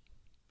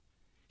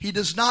 He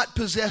does not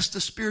possess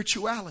the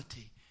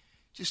spirituality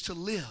just to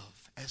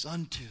live as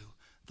unto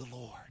the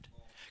Lord,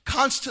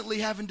 constantly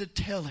having to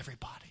tell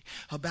everybody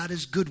about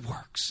his good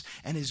works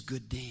and his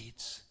good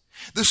deeds.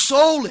 The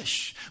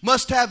soulish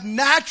must have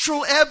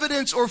natural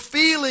evidence or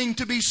feeling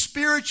to be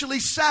spiritually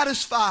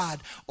satisfied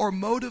or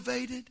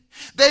motivated.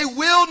 They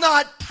will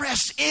not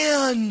press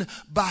in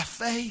by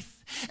faith.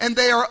 And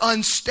they are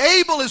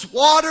unstable as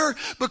water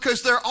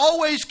because they're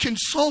always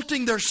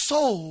consulting their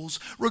souls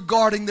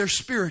regarding their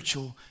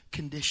spiritual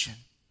condition.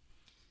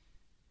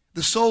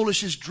 The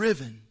soulish is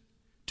driven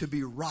to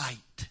be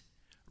right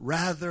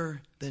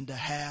rather than to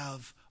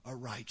have a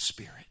right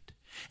spirit.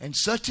 And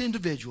such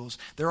individuals,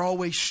 they're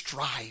always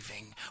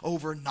striving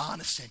over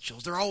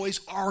non-essentials. They're always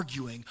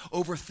arguing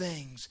over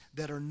things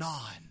that are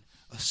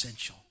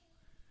non-essential.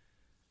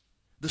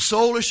 The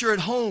soulish are at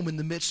home in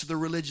the midst of the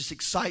religious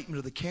excitement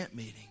of the camp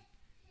meeting,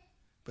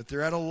 but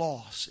they're at a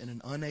loss in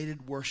an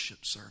unaided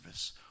worship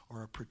service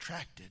or a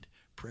protracted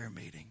prayer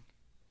meeting.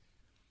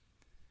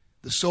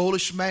 The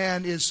soulish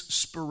man is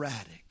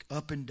sporadic,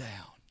 up and down.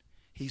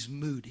 He's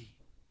moody.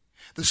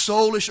 The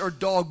soulish are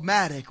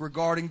dogmatic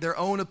regarding their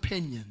own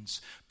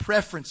opinions,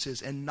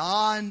 preferences, and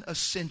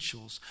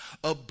non-essentials,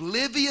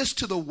 oblivious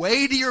to the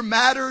weightier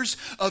matters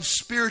of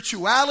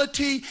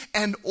spirituality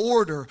and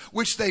order,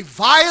 which they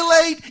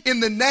violate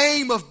in the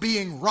name of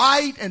being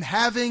right and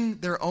having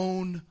their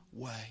own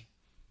way.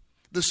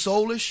 The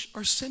soulish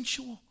are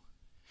sensual.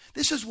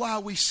 This is why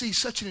we see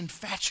such an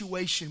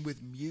infatuation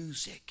with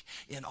music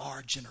in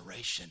our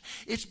generation.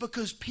 It's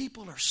because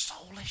people are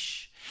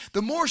soulish.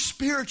 The more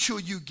spiritual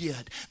you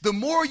get, the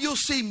more you'll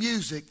see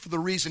music for the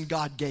reason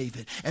God gave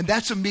it. And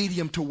that's a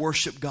medium to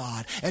worship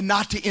God and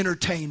not to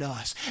entertain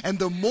us. And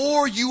the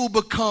more you will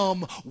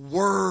become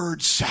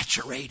word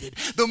saturated,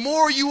 the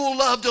more you will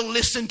love to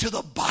listen to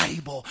the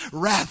Bible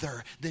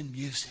rather than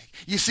music.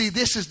 You see,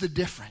 this is the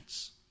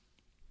difference.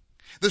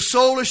 The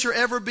soulish are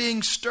ever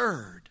being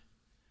stirred,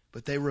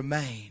 but they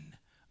remain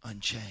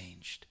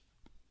unchanged.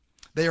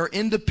 They are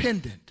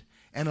independent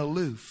and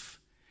aloof.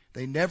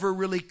 They never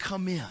really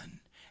come in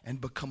and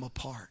become a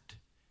part.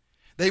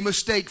 They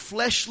mistake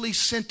fleshly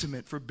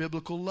sentiment for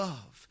biblical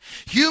love,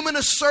 human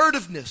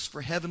assertiveness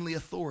for heavenly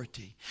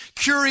authority,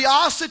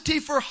 curiosity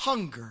for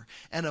hunger,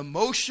 and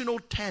emotional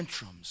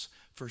tantrums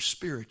for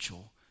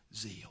spiritual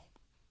zeal.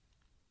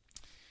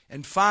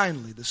 And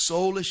finally, the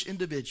soulish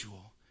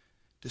individual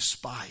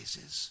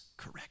despises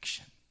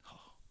correction.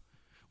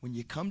 When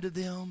you come to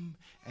them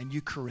and you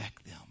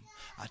correct them,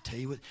 I tell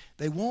you what,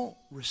 they won't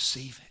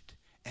receive it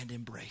and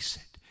embrace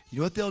it. You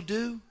know what they'll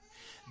do?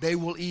 They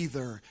will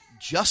either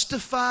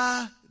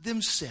justify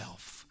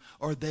themselves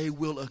or they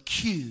will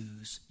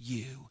accuse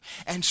you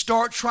and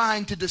start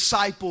trying to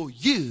disciple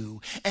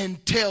you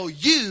and tell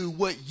you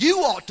what you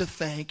ought to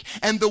think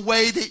and the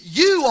way that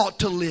you ought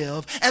to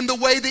live and the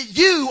way that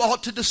you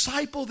ought to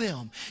disciple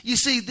them. You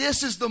see,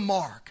 this is the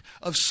mark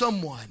of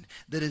someone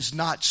that is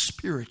not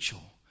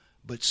spiritual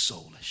but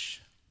soulish.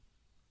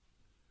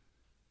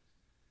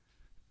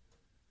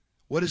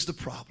 What is the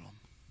problem?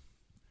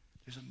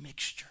 There's a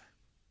mixture.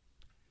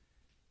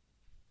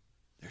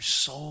 There's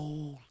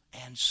soul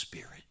and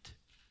spirit.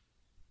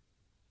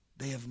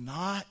 They have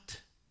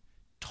not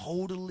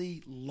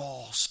totally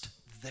lost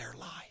their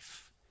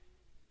life.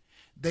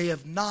 They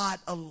have not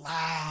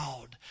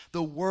allowed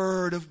the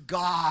Word of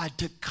God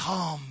to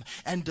come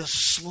and to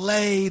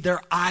slay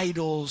their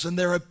idols and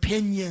their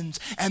opinions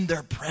and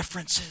their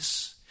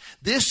preferences.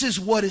 This is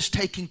what is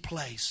taking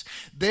place.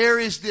 There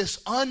is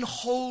this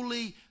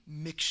unholy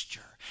mixture,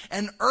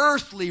 an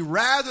earthly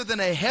rather than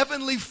a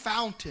heavenly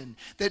fountain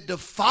that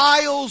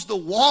defiles the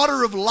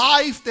water of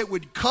life that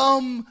would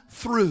come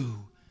through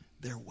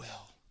their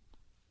well.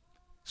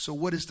 So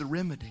what is the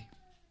remedy?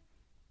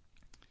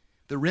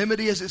 The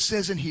remedy, as it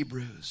says in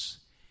Hebrews,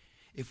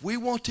 if we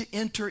want to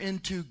enter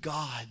into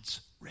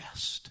God's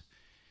rest,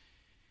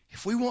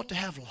 if we want to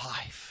have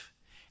life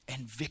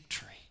and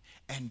victory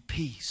and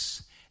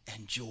peace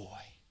and joy,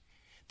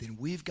 then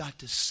we've got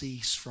to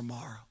cease from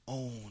our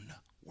own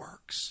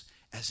works,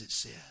 as it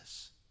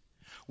says.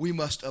 We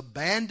must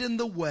abandon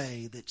the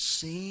way that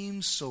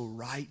seems so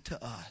right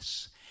to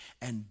us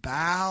and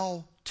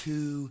bow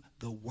to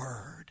the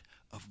Word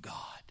of God.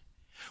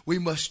 We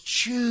must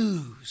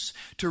choose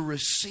to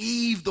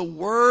receive the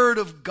Word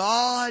of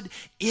God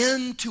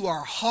into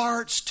our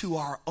hearts to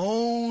our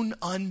own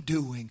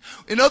undoing.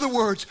 In other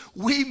words,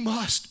 we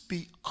must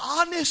be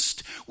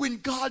honest when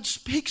God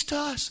speaks to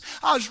us.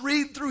 I was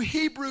reading through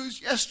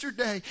Hebrews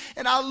yesterday,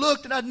 and I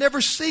looked, and I'd never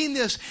seen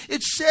this.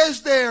 It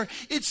says there,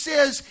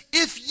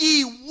 if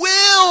ye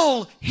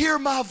will hear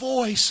my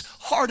voice,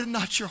 harden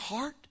not your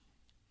heart.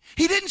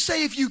 He didn't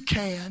say if you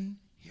can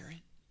hear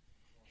it.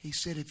 He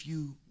said if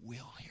you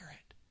will hear it.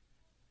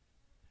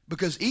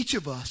 Because each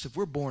of us, if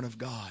we're born of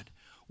God,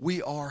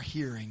 we are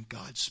hearing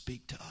God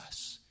speak to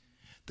us.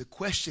 The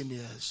question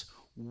is,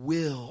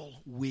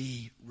 will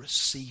we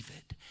receive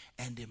it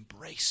and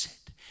embrace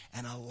it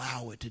and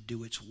allow it to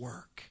do its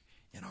work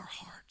in our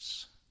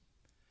hearts?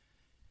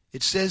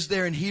 It says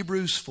there in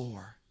Hebrews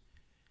 4,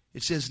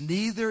 it says,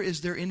 neither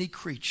is there any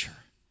creature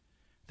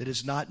that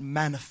is not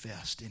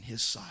manifest in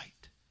his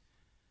sight,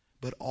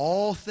 but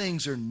all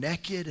things are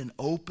naked and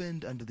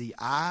opened unto the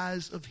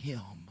eyes of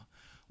him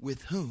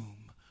with whom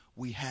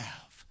we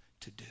have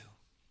to do.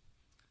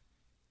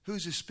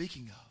 Who's it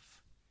speaking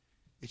of?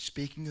 It's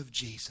speaking of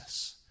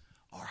Jesus,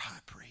 our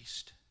high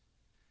priest.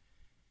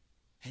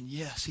 And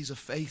yes, he's a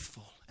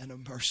faithful and a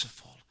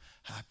merciful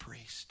high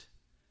priest.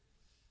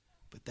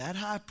 But that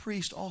high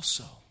priest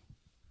also,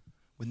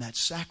 when that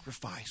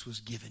sacrifice was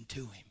given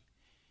to him,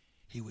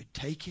 he would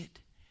take it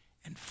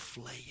and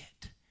flay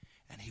it,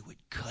 and he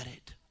would cut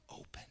it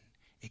open,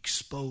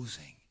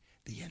 exposing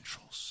the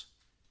entrails.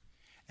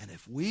 And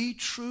if we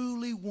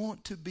truly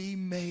want to be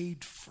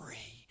made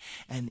free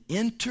and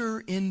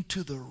enter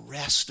into the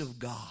rest of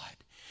God,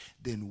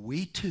 then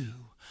we too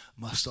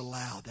must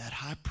allow that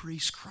high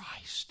priest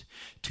Christ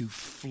to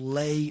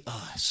flay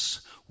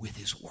us with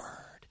his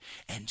word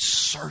and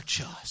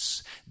search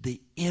us,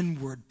 the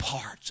inward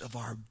parts of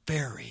our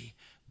very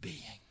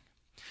being.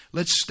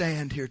 Let's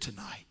stand here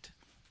tonight.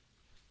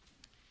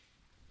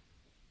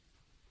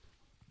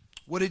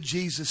 What did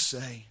Jesus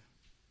say?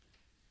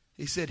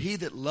 He said, he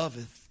that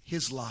loveth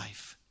his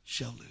life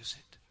shall lose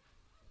it.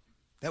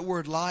 That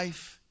word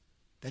life,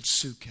 that's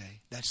suke,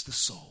 that's the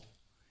soul.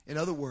 In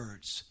other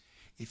words,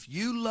 if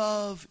you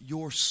love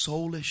your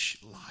soulish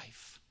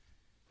life,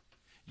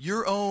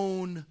 your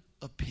own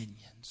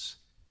opinions,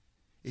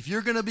 if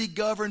you're going to be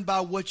governed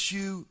by what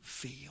you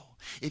feel,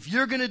 if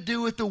you're going to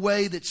do it the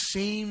way that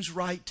seems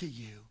right to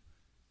you,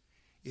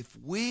 if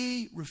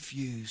we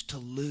refuse to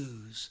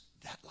lose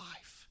that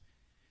life,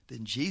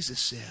 then Jesus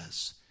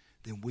says,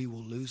 then we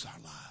will lose our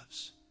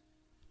lives.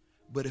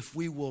 But if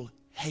we will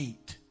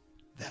hate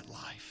that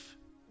life,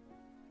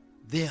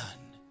 then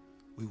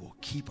we will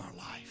keep our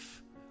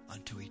life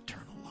unto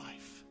eternal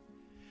life.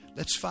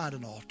 Let's find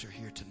an altar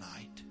here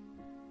tonight.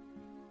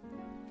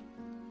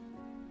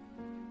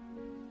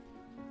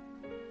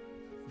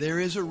 There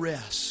is a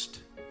rest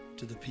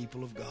to the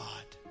people of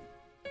God.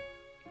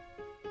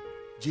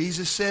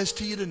 Jesus says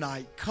to you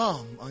tonight,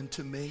 come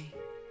unto me,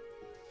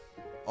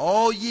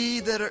 all ye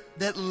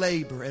that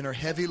labor and are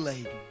heavy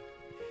laden,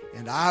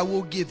 and I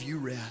will give you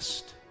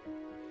rest.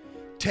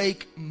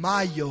 Take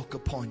my yoke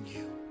upon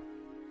you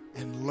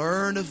and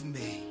learn of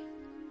me,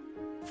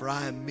 for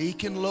I am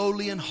meek and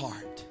lowly in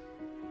heart,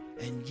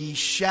 and ye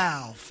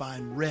shall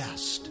find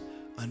rest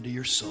unto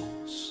your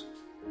souls.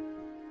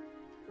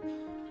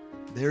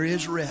 There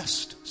is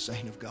rest,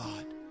 saint of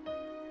God,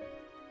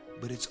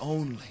 but it's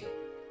only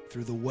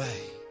through the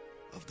way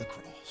of the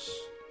cross.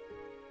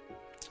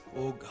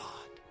 Oh God.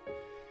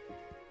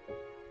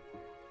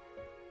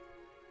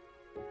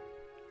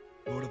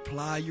 Lord,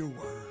 apply your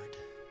word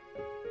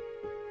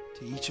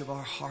to each of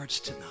our hearts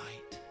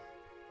tonight.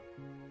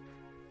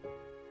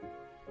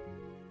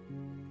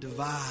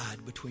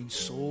 Divide between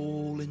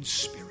soul and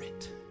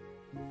spirit.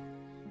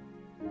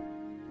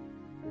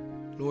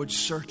 Lord,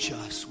 search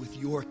us with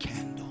your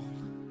candle.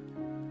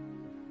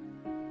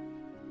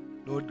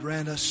 Lord,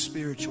 grant us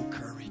spiritual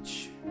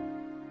courage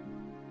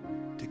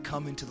to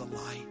come into the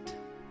light,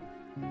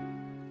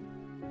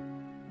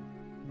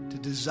 to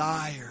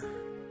desire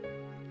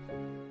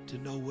to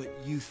know what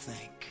you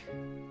think,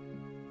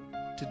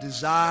 to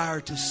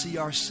desire to see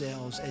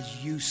ourselves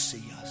as you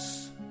see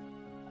us.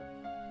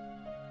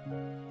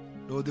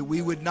 Lord, that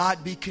we would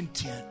not be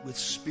content with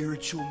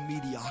spiritual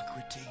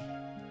mediocrity.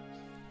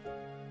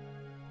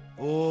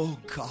 Oh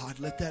God,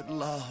 let that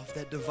love,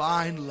 that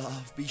divine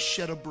love, be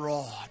shed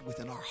abroad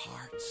within our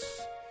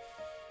hearts.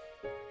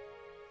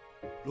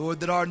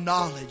 Lord, that our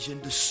knowledge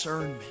and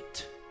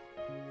discernment,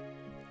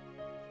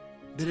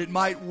 that it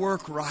might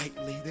work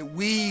rightly, that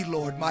we,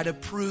 Lord, might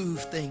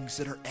approve things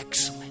that are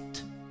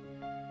excellent.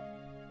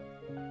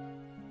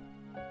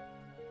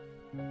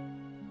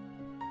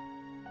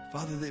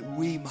 Father, that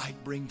we might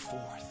bring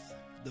forth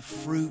the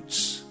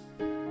fruits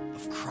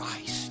of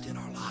Christ in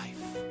our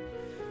life,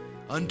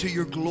 unto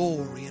your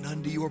glory and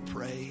unto your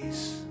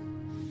praise.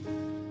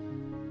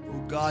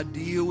 Oh God,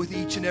 deal with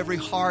each and every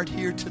heart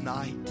here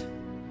tonight.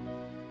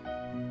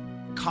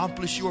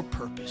 Accomplish your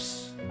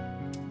purpose.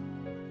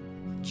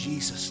 In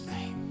Jesus'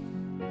 name.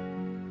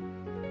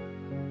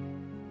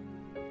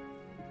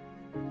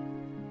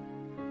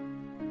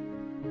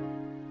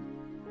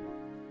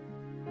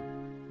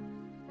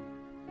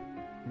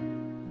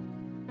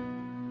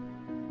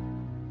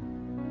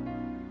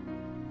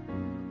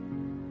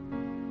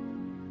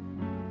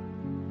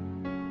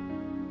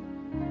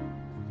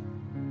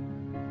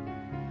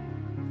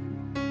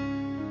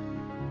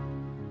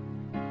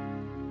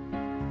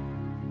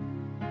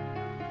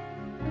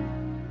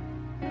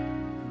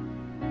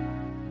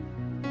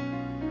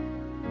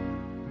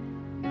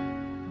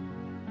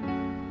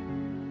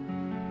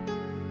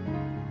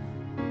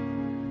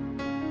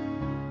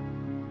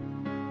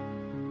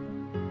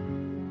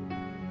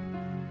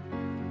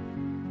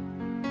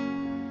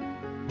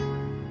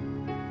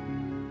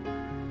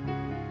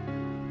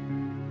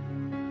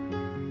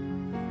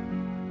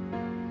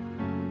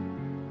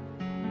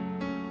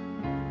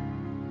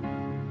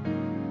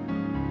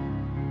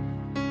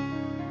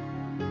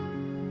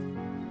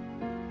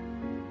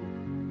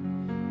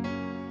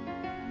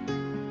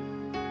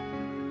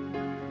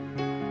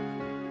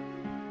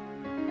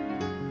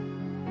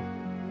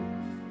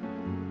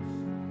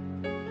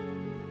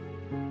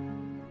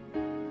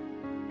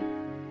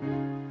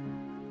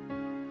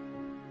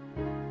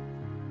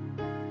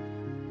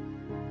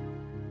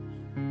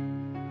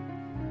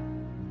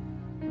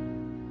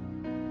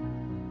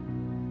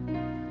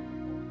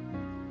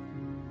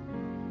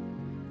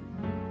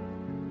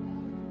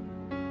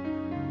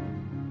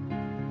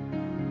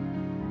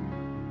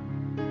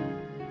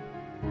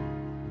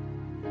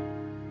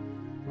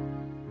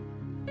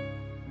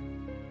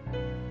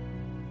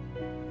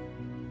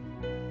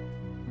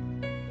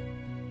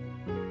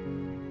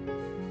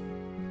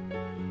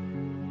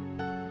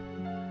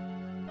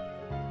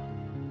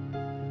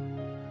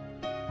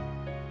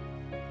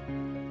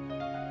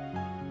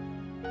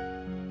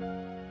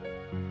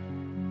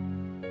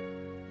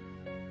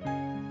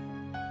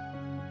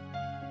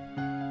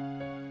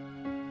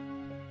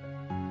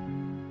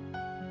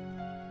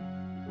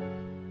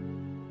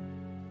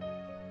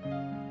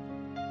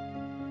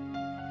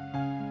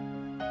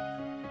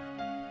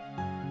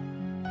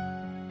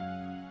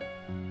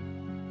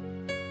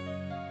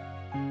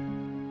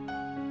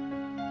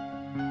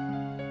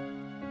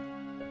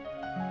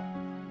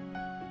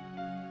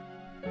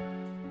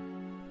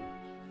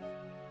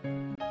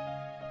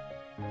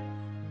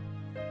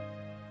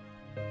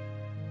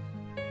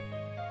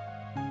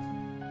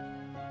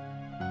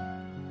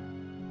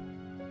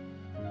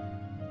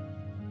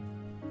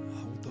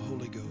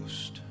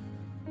 Ghost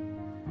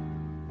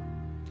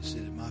to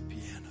sit at my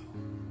piano.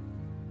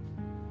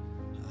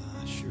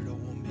 I sure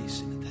don't want me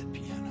sitting at that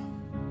piano.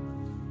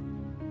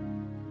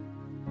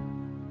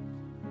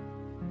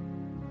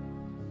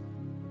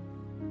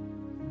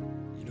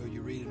 You know,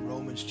 you read in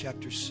Romans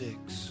chapter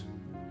 6,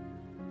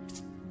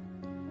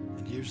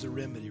 and here's the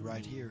remedy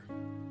right here.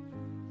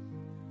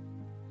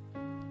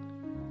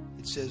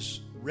 It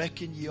says,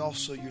 "Reckon ye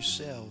also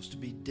yourselves to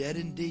be dead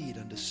indeed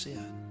unto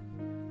sin,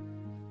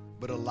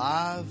 but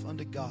alive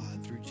unto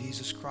God through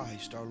Jesus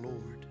Christ our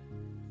Lord.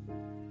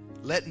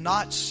 Let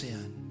not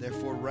sin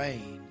therefore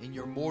reign in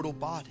your mortal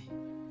body,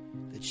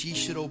 that ye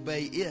should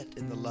obey it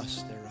in the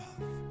lust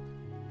thereof.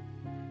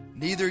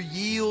 Neither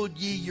yield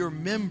ye your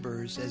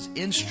members as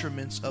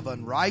instruments of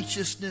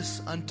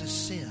unrighteousness unto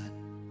sin,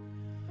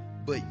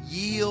 but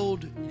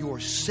yield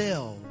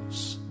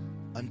yourselves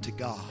unto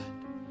God,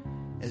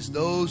 as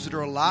those that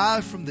are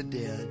alive from the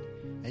dead,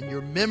 and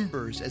your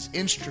members as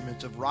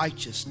instruments of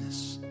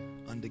righteousness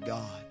unto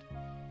God."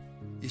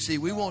 You see,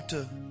 we want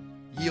to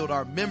yield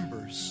our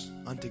members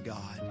unto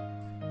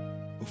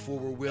God before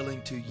we're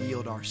willing to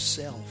yield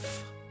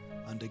ourself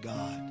unto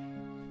God.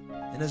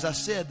 And as I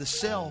said, the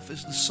self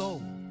is the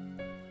soul.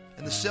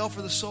 And the self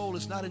or the soul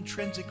is not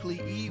intrinsically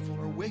evil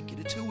or wicked.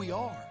 It's who we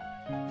are.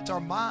 It's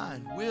our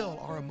mind, will,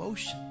 our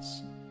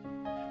emotions.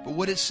 But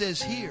what it says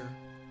here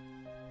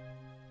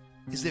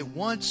is that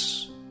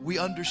once we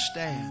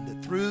understand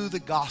that through the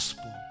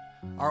gospel,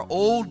 our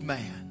old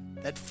man,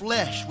 that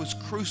flesh, was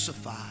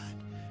crucified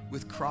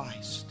with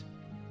Christ.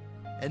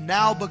 And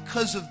now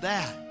because of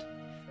that,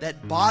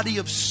 that body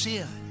of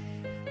sin,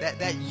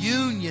 that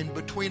union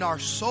between our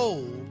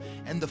soul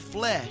and the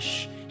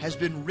flesh has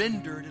been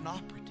rendered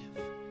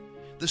inoperative.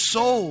 The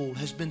soul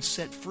has been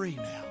set free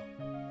now.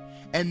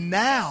 And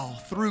now,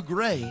 through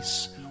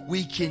grace,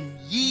 we can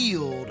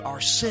yield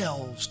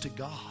ourselves to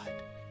God.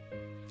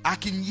 I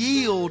can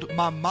yield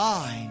my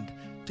mind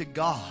to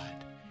God.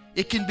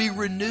 It can be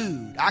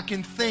renewed. I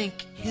can think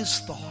His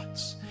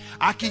thoughts.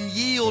 I can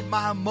yield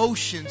my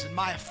emotions and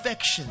my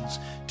affections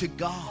to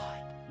God.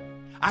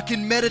 I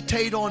can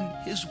meditate on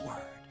His Word.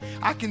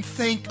 I can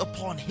think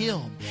upon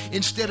Him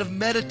instead of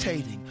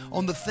meditating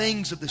on the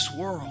things of this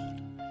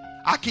world.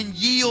 I can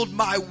yield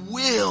my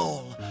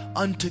will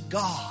unto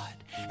God.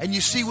 And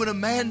you see, when a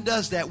man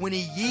does that, when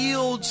he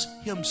yields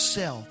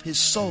himself, his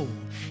soul,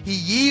 he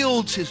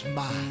yields his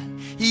mind,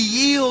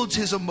 he yields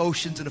his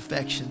emotions and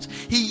affections,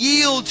 he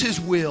yields his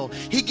will,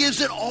 he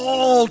gives it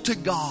all to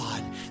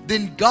God,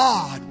 then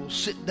God will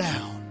sit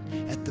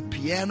down at the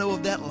piano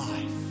of that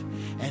life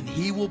and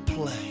He will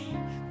play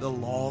the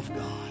law of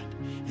God.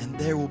 And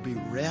there will be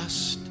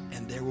rest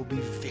and there will be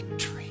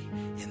victory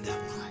in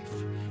that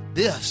life.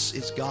 This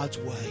is God's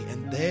way,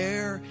 and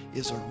there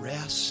is a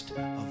rest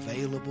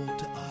available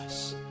to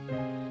us.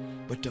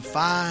 But to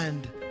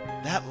find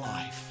that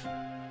life,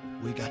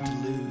 we got to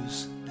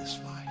lose this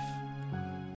life.